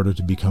things in order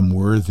to become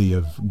worthy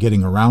of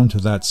getting around to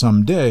that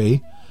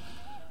someday,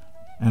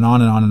 and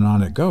on and on and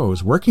on it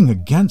goes, working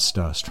against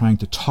us, trying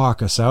to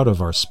talk us out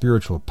of our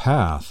spiritual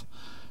path.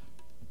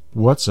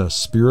 What's a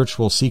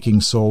spiritual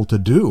seeking soul to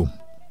do?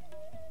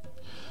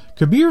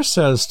 Kabir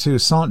says to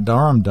Sant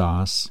Dharam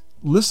Das,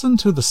 "Listen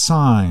to the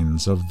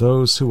signs of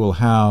those who will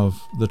have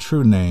the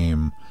true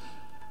name,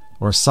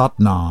 or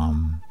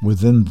Satnam,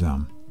 within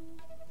them.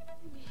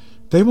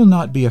 They will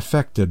not be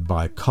affected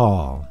by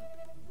Kal,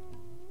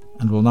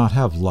 and will not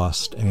have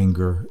lust,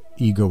 anger,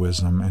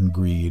 egoism, and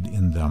greed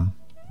in them,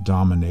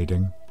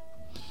 dominating.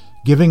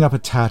 Giving up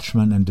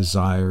attachment and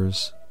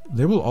desires,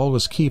 they will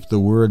always keep the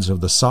words of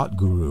the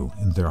Satguru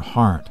in their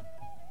heart.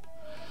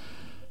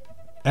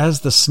 As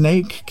the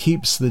snake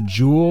keeps the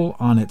jewel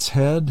on its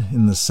head,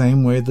 in the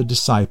same way the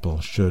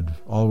disciple should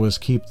always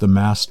keep the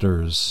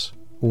master's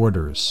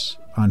orders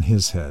on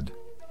his head."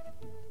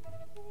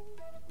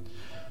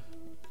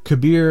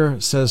 Kabir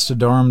says to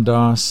Dharam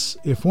Das,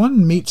 if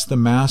one meets the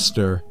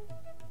master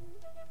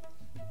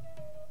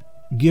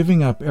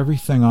giving up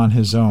everything on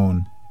his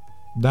own,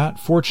 that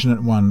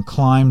fortunate one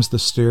climbs the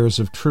stairs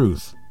of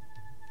truth.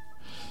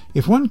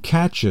 If one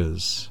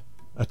catches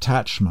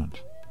attachment,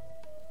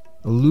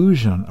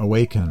 illusion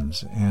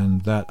awakens,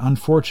 and that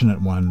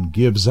unfortunate one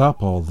gives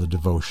up all the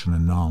devotion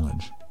and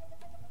knowledge.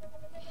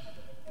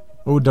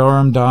 O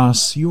Dharam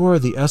Das, you are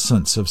the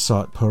essence of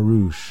Sat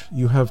Purush.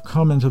 You have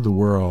come into the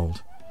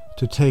world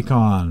to take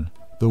on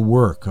the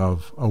work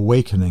of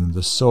awakening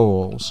the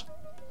souls.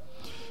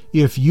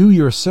 If you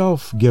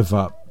yourself give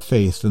up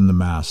faith in the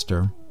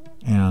Master,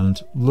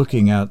 and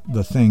looking at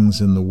the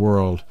things in the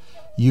world,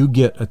 you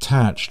get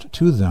attached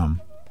to them,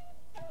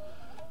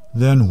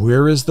 then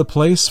where is the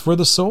place for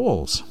the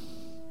souls?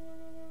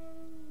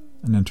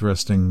 An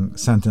interesting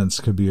sentence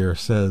Kabir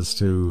says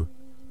to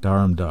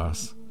Dharam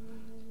Das.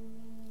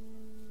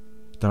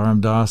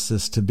 Dharam Das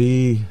is to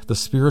be the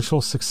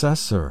spiritual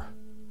successor,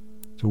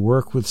 to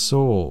work with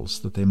souls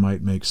that they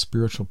might make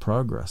spiritual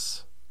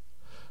progress.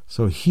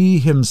 So he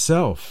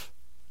himself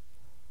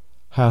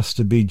has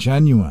to be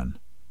genuine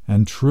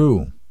and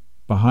true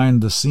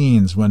behind the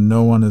scenes when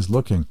no one is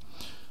looking.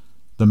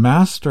 The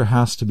Master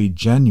has to be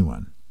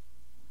genuine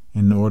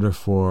in order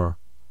for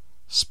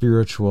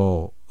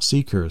spiritual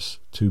seekers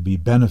to be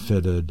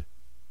benefited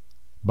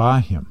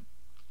by him.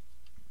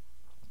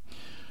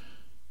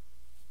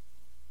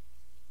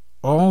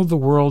 All the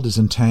world is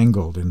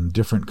entangled in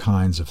different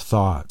kinds of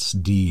thoughts,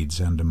 deeds,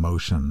 and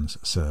emotions,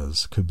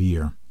 says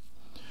Kabir.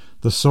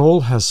 The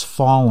soul has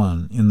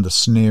fallen in the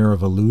snare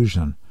of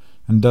illusion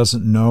and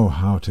doesn't know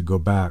how to go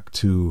back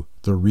to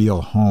the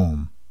real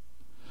home.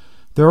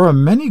 There are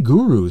many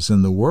gurus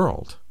in the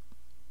world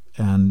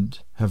and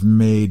have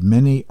made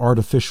many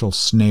artificial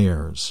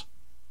snares.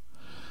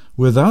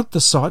 Without the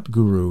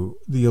Satguru,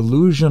 the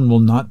illusion will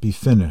not be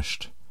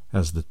finished,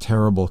 as the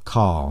terrible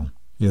Kal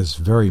is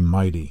very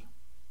mighty.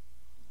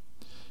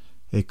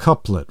 A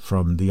couplet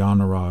from the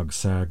Anurag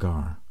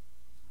Sagar.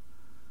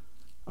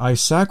 I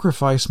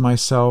sacrifice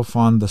myself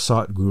on the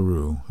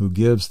Satguru, who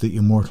gives the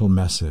immortal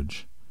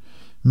message.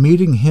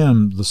 Meeting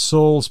him, the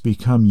souls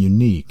become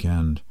unique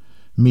and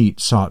meet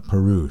Sat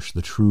Purush,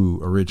 the true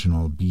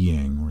original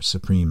being or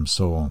supreme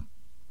soul.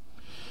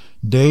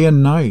 Day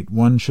and night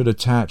one should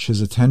attach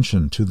his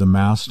attention to the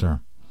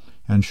Master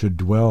and should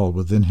dwell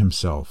within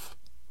himself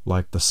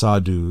like the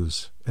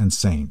sadhus and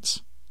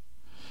saints.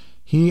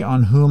 He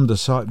on whom the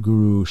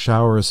Satguru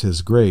showers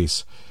his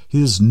grace,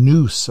 his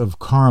noose of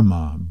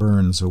karma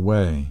burns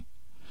away.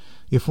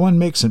 If one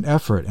makes an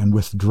effort and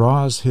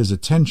withdraws his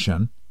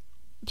attention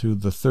to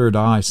the third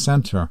eye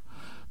center,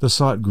 the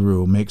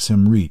Satguru makes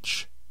him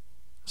reach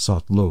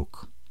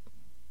Satlok.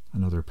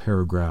 Another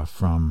paragraph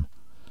from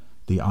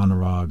the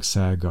Anurag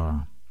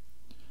Sagar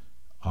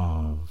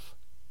of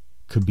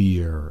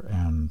Kabir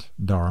and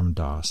Dharam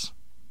Das.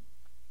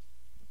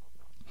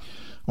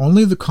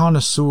 Only the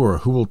connoisseur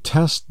who will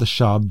test the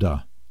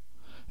Shabda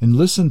and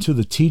listen to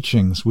the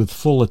teachings with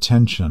full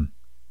attention,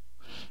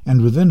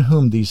 and within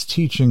whom these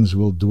teachings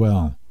will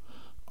dwell,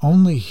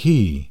 only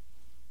he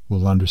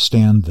will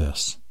understand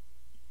this.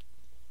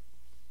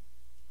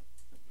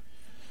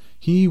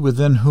 He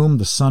within whom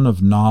the sun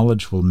of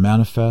knowledge will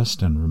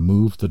manifest and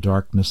remove the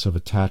darkness of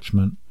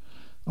attachment,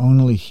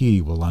 only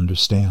he will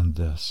understand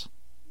this.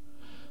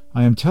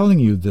 I am telling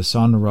you this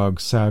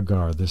Anurag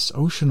Sagar, this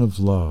ocean of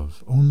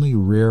love, only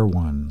rare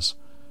ones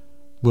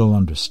will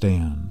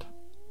understand.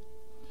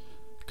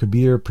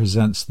 Kabir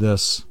presents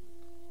this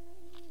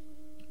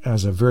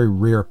as a very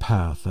rare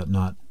path that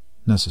not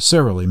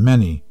necessarily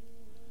many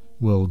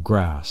will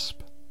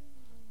grasp,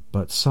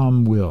 but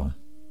some will.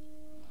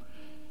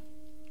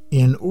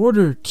 In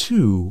order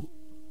to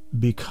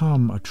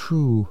become a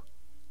true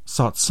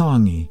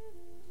satsangi,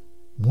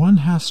 one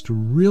has to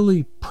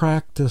really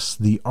practice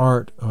the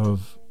art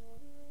of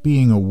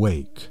being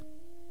awake.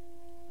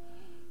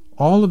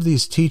 All of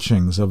these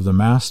teachings of the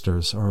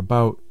masters are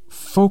about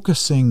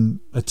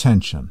focusing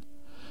attention,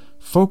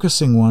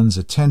 focusing one's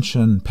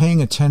attention, paying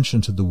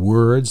attention to the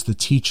words, the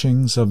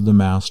teachings of the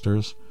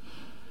masters,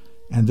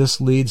 and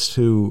this leads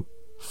to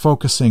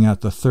focusing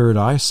at the third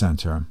eye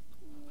center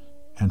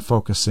and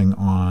focusing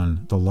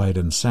on the light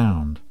and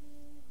sound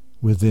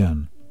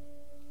within.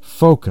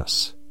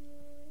 Focus,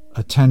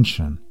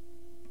 attention,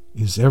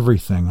 is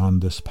everything on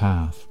this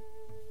path.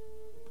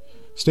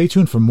 Stay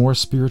tuned for more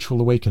spiritual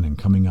awakening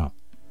coming up.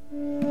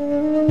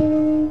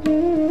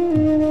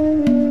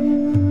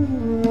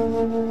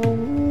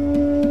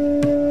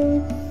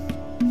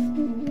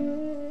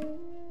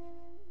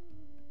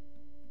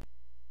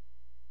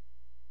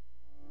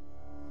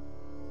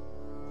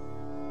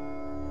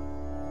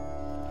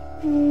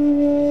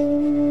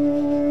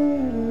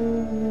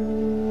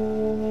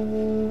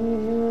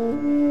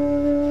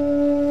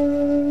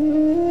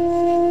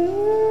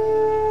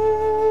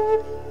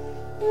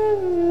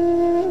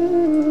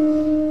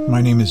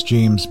 My name is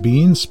James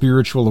Bean.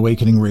 Spiritual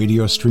Awakening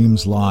Radio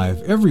streams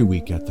live every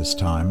week at this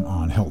time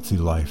on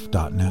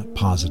healthylife.net,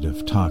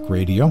 Positive Talk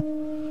Radio.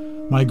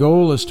 My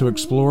goal is to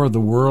explore the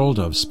world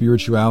of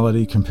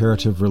spirituality,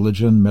 comparative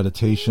religion,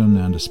 meditation,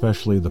 and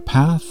especially the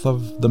path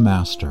of the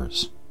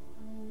masters.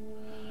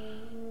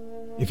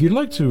 If you'd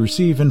like to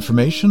receive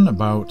information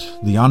about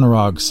the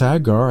Anurag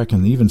Sagar, I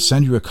can even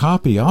send you a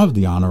copy of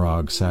the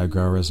Anurag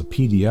Sagar as a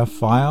PDF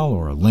file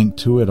or a link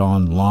to it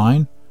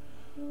online.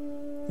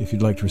 If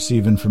you'd like to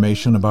receive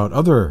information about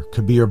other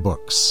Kabir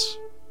books,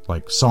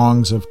 like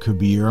Songs of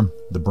Kabir,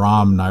 the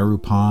Brahm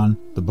Nirupan,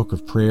 the Book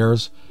of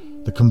Prayers,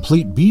 the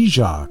Complete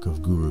Bijak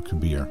of Guru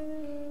Kabir,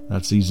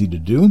 that's easy to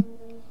do.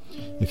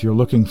 If you're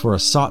looking for a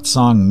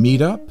satsang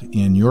meetup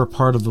in your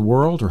part of the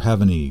world or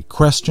have any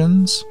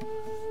questions,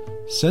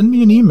 send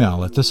me an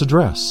email at this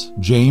address,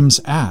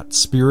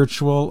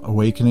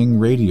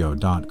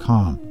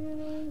 james@spiritualawakeningradio.com,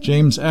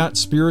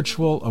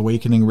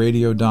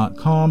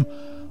 james@spiritualawakeningradio.com,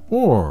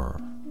 or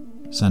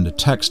send a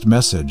text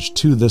message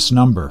to this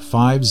number,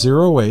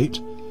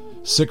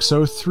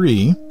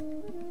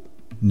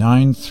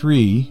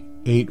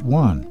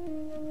 508-603-9381.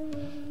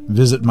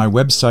 Visit my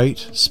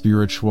website,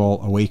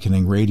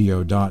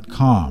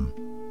 spiritualawakeningradio.com.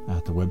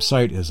 At the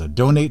website is a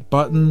donate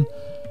button.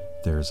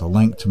 There's a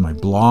link to my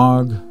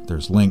blog.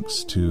 There's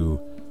links to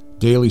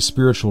daily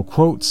spiritual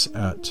quotes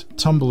at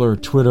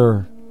Tumblr,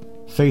 Twitter,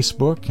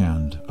 Facebook,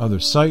 and other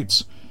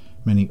sites.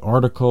 Many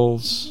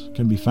articles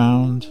can be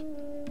found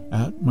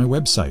at my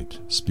website,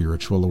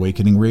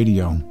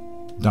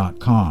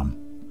 spiritualawakeningradio.com.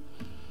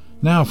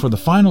 Now for the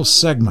final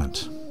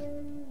segment,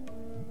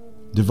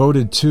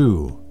 devoted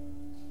to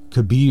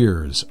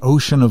Kabir's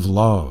Ocean of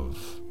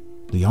Love,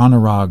 the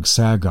Anurag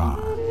Sagar.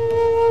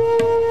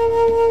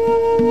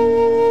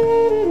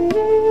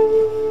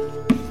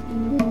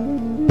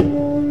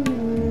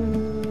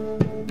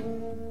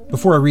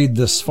 Before I read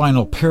this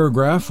final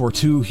paragraph or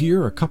two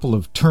here, a couple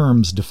of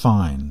terms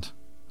defined,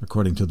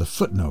 according to the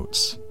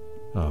footnotes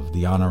of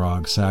the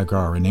Anurag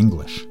Sagar in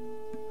English.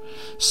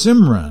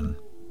 Simran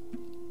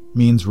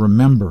means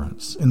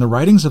remembrance. In the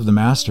writings of the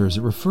masters,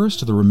 it refers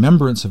to the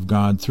remembrance of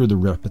God through the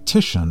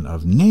repetition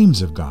of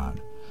names of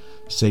God,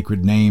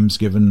 sacred names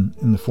given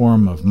in the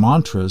form of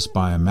mantras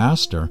by a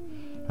master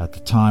at the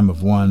time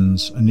of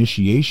one's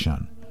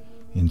initiation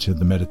into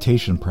the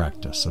meditation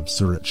practice of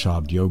Surat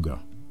Shabd Yoga.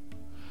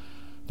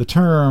 The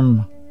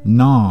term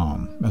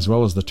Nam, as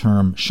well as the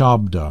term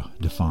Shabda,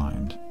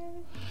 defined.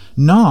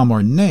 Nam,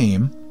 or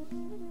name,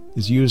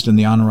 is used in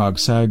the Anurag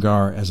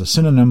Sagar as a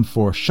synonym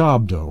for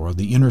Shabda, or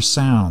the inner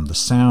sound, the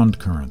sound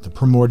current, the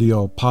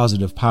primordial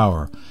positive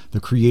power, the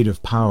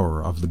creative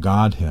power of the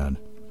Godhead,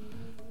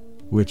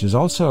 which is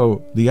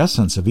also the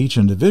essence of each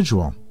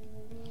individual.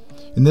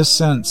 In this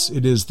sense,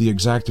 it is the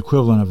exact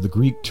equivalent of the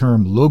Greek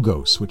term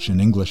logos, which in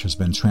English has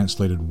been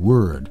translated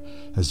word,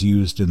 as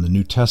used in the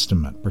New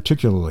Testament,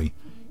 particularly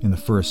in the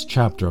first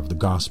chapter of the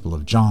Gospel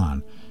of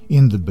John.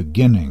 In the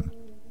beginning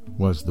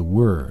was the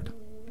Word.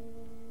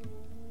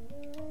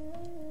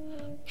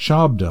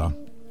 Shabda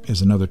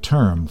is another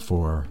term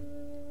for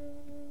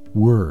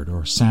word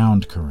or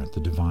sound current, the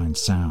divine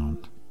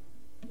sound.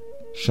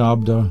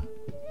 Shabda,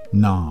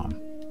 Nam.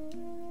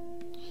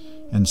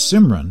 And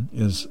Simran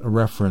is a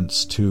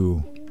reference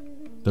to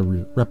the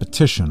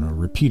repetition or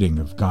repeating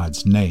of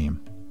God's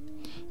name.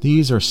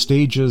 These are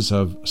stages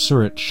of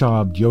Surat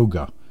Shabd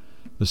Yoga,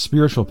 the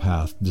spiritual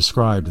path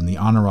described in the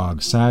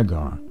Anurag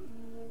Sagar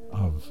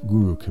of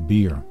Guru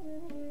Kabir.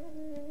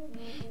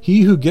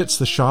 He who gets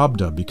the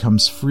Shabda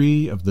becomes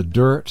free of the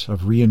dirt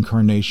of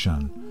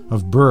reincarnation,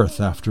 of birth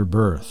after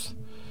birth.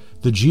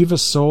 The Jiva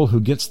soul who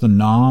gets the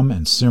Nam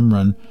and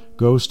Simran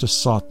goes to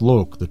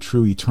Satlok, the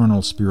true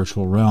eternal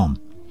spiritual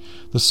realm.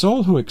 The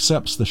soul who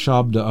accepts the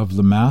Shabda of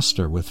the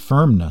Master with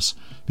firmness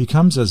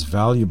becomes as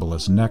valuable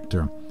as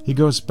nectar. He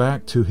goes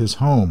back to his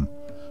home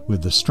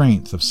with the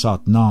strength of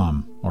Sat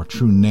Nam, or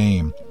true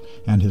name,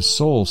 and his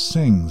soul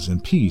sings in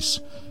peace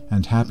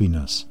and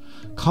happiness.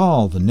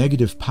 Kal, the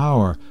negative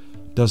power,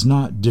 does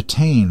not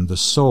detain the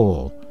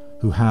soul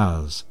who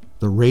has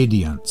the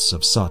radiance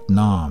of Sat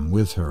Nam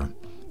with her.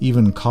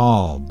 Even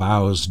Kal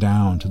bows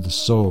down to the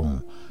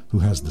soul who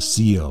has the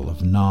seal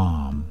of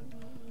Nam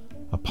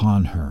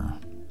upon her.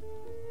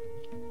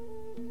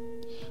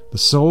 The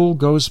soul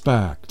goes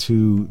back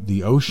to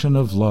the ocean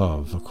of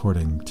love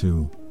according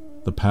to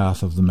the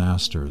path of the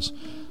masters.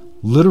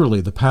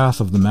 Literally, the path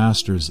of the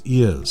masters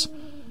is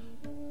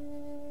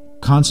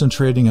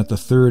concentrating at the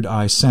third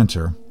eye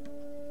center,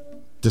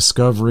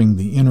 discovering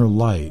the inner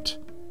light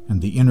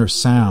and the inner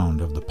sound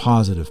of the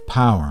positive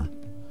power,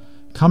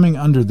 coming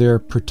under their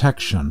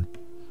protection,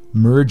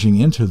 merging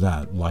into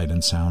that light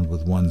and sound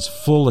with one's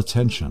full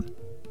attention,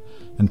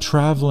 and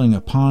traveling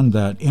upon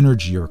that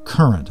energy or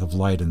current of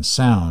light and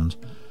sound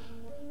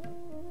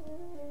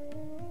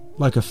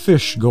like a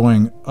fish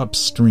going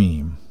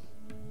upstream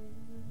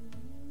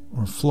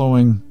or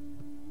flowing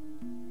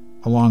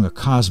along a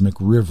cosmic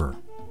river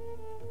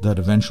that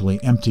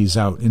eventually empties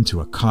out into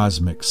a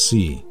cosmic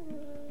sea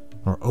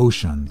or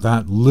ocean.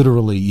 That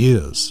literally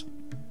is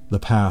the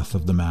path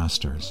of the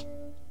masters.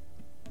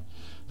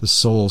 The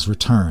soul's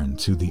return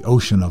to the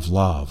ocean of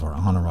love, or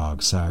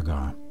Anurag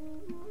Sagar.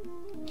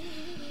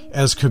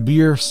 As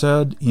Kabir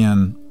said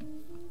in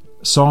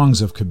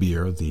Songs of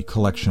Kabir, the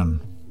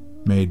collection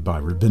made by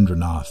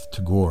Rabindranath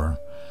Tagore,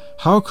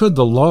 how could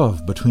the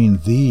love between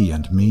thee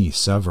and me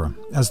sever?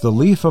 As the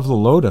leaf of the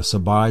lotus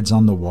abides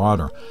on the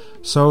water,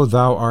 so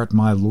thou art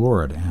my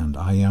Lord, and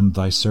I am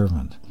thy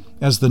servant.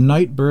 As the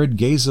night bird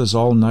gazes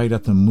all night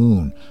at the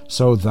moon,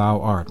 so thou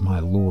art my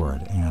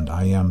Lord, and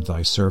I am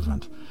thy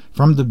servant.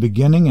 From the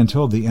beginning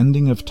until the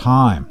ending of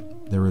time,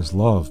 there is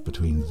love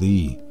between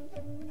thee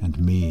and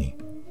me.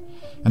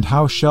 And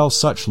how shall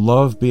such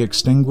love be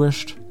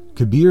extinguished?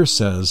 Kabir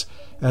says,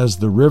 as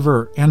the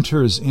river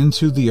enters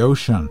into the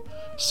ocean,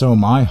 so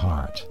my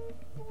heart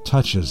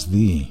touches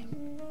thee.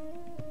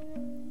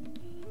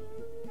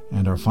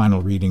 And our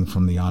final reading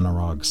from the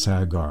Anurag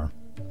Sagar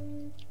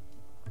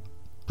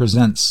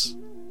presents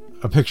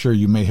a picture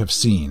you may have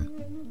seen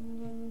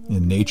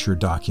in nature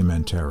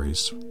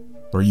documentaries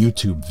or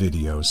YouTube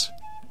videos.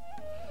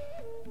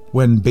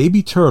 When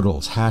baby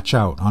turtles hatch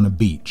out on a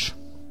beach,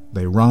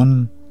 they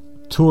run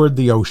toward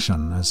the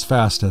ocean as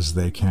fast as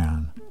they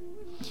can.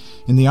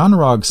 In the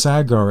Anurag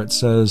Sagar it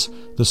says,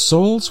 the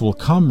souls will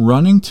come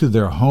running to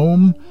their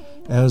home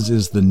as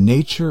is the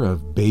nature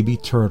of baby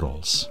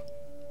turtles.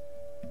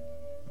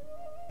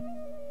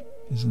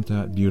 Isn't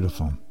that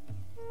beautiful?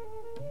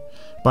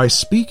 By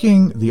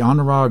speaking the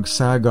Anurag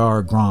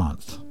Sagar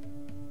Granth,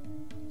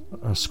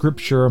 a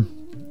scripture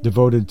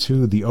devoted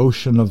to the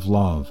ocean of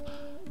love.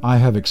 I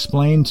have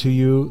explained to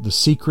you the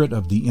secret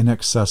of the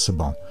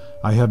inaccessible.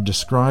 I have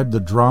described the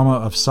drama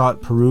of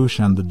Sat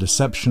Purush and the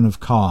deception of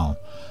Kal.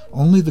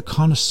 Only the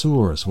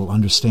connoisseurs will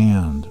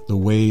understand the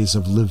ways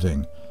of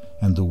living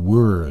and the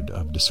word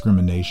of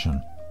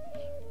discrimination.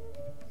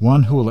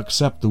 One who will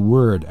accept the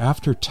word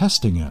after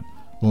testing it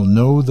will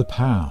know the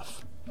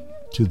path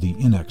to the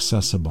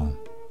inaccessible.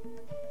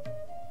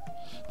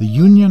 The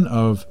union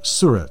of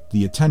Surat,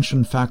 the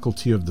attention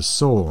faculty of the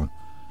soul,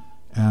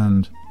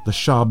 and the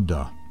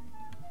Shabda.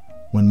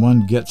 When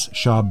one gets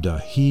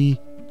Shabda, he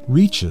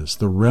reaches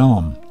the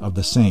realm of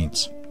the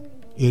saints.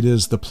 It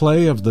is the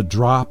play of the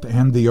drop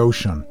and the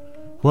ocean.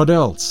 What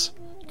else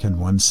can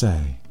one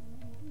say?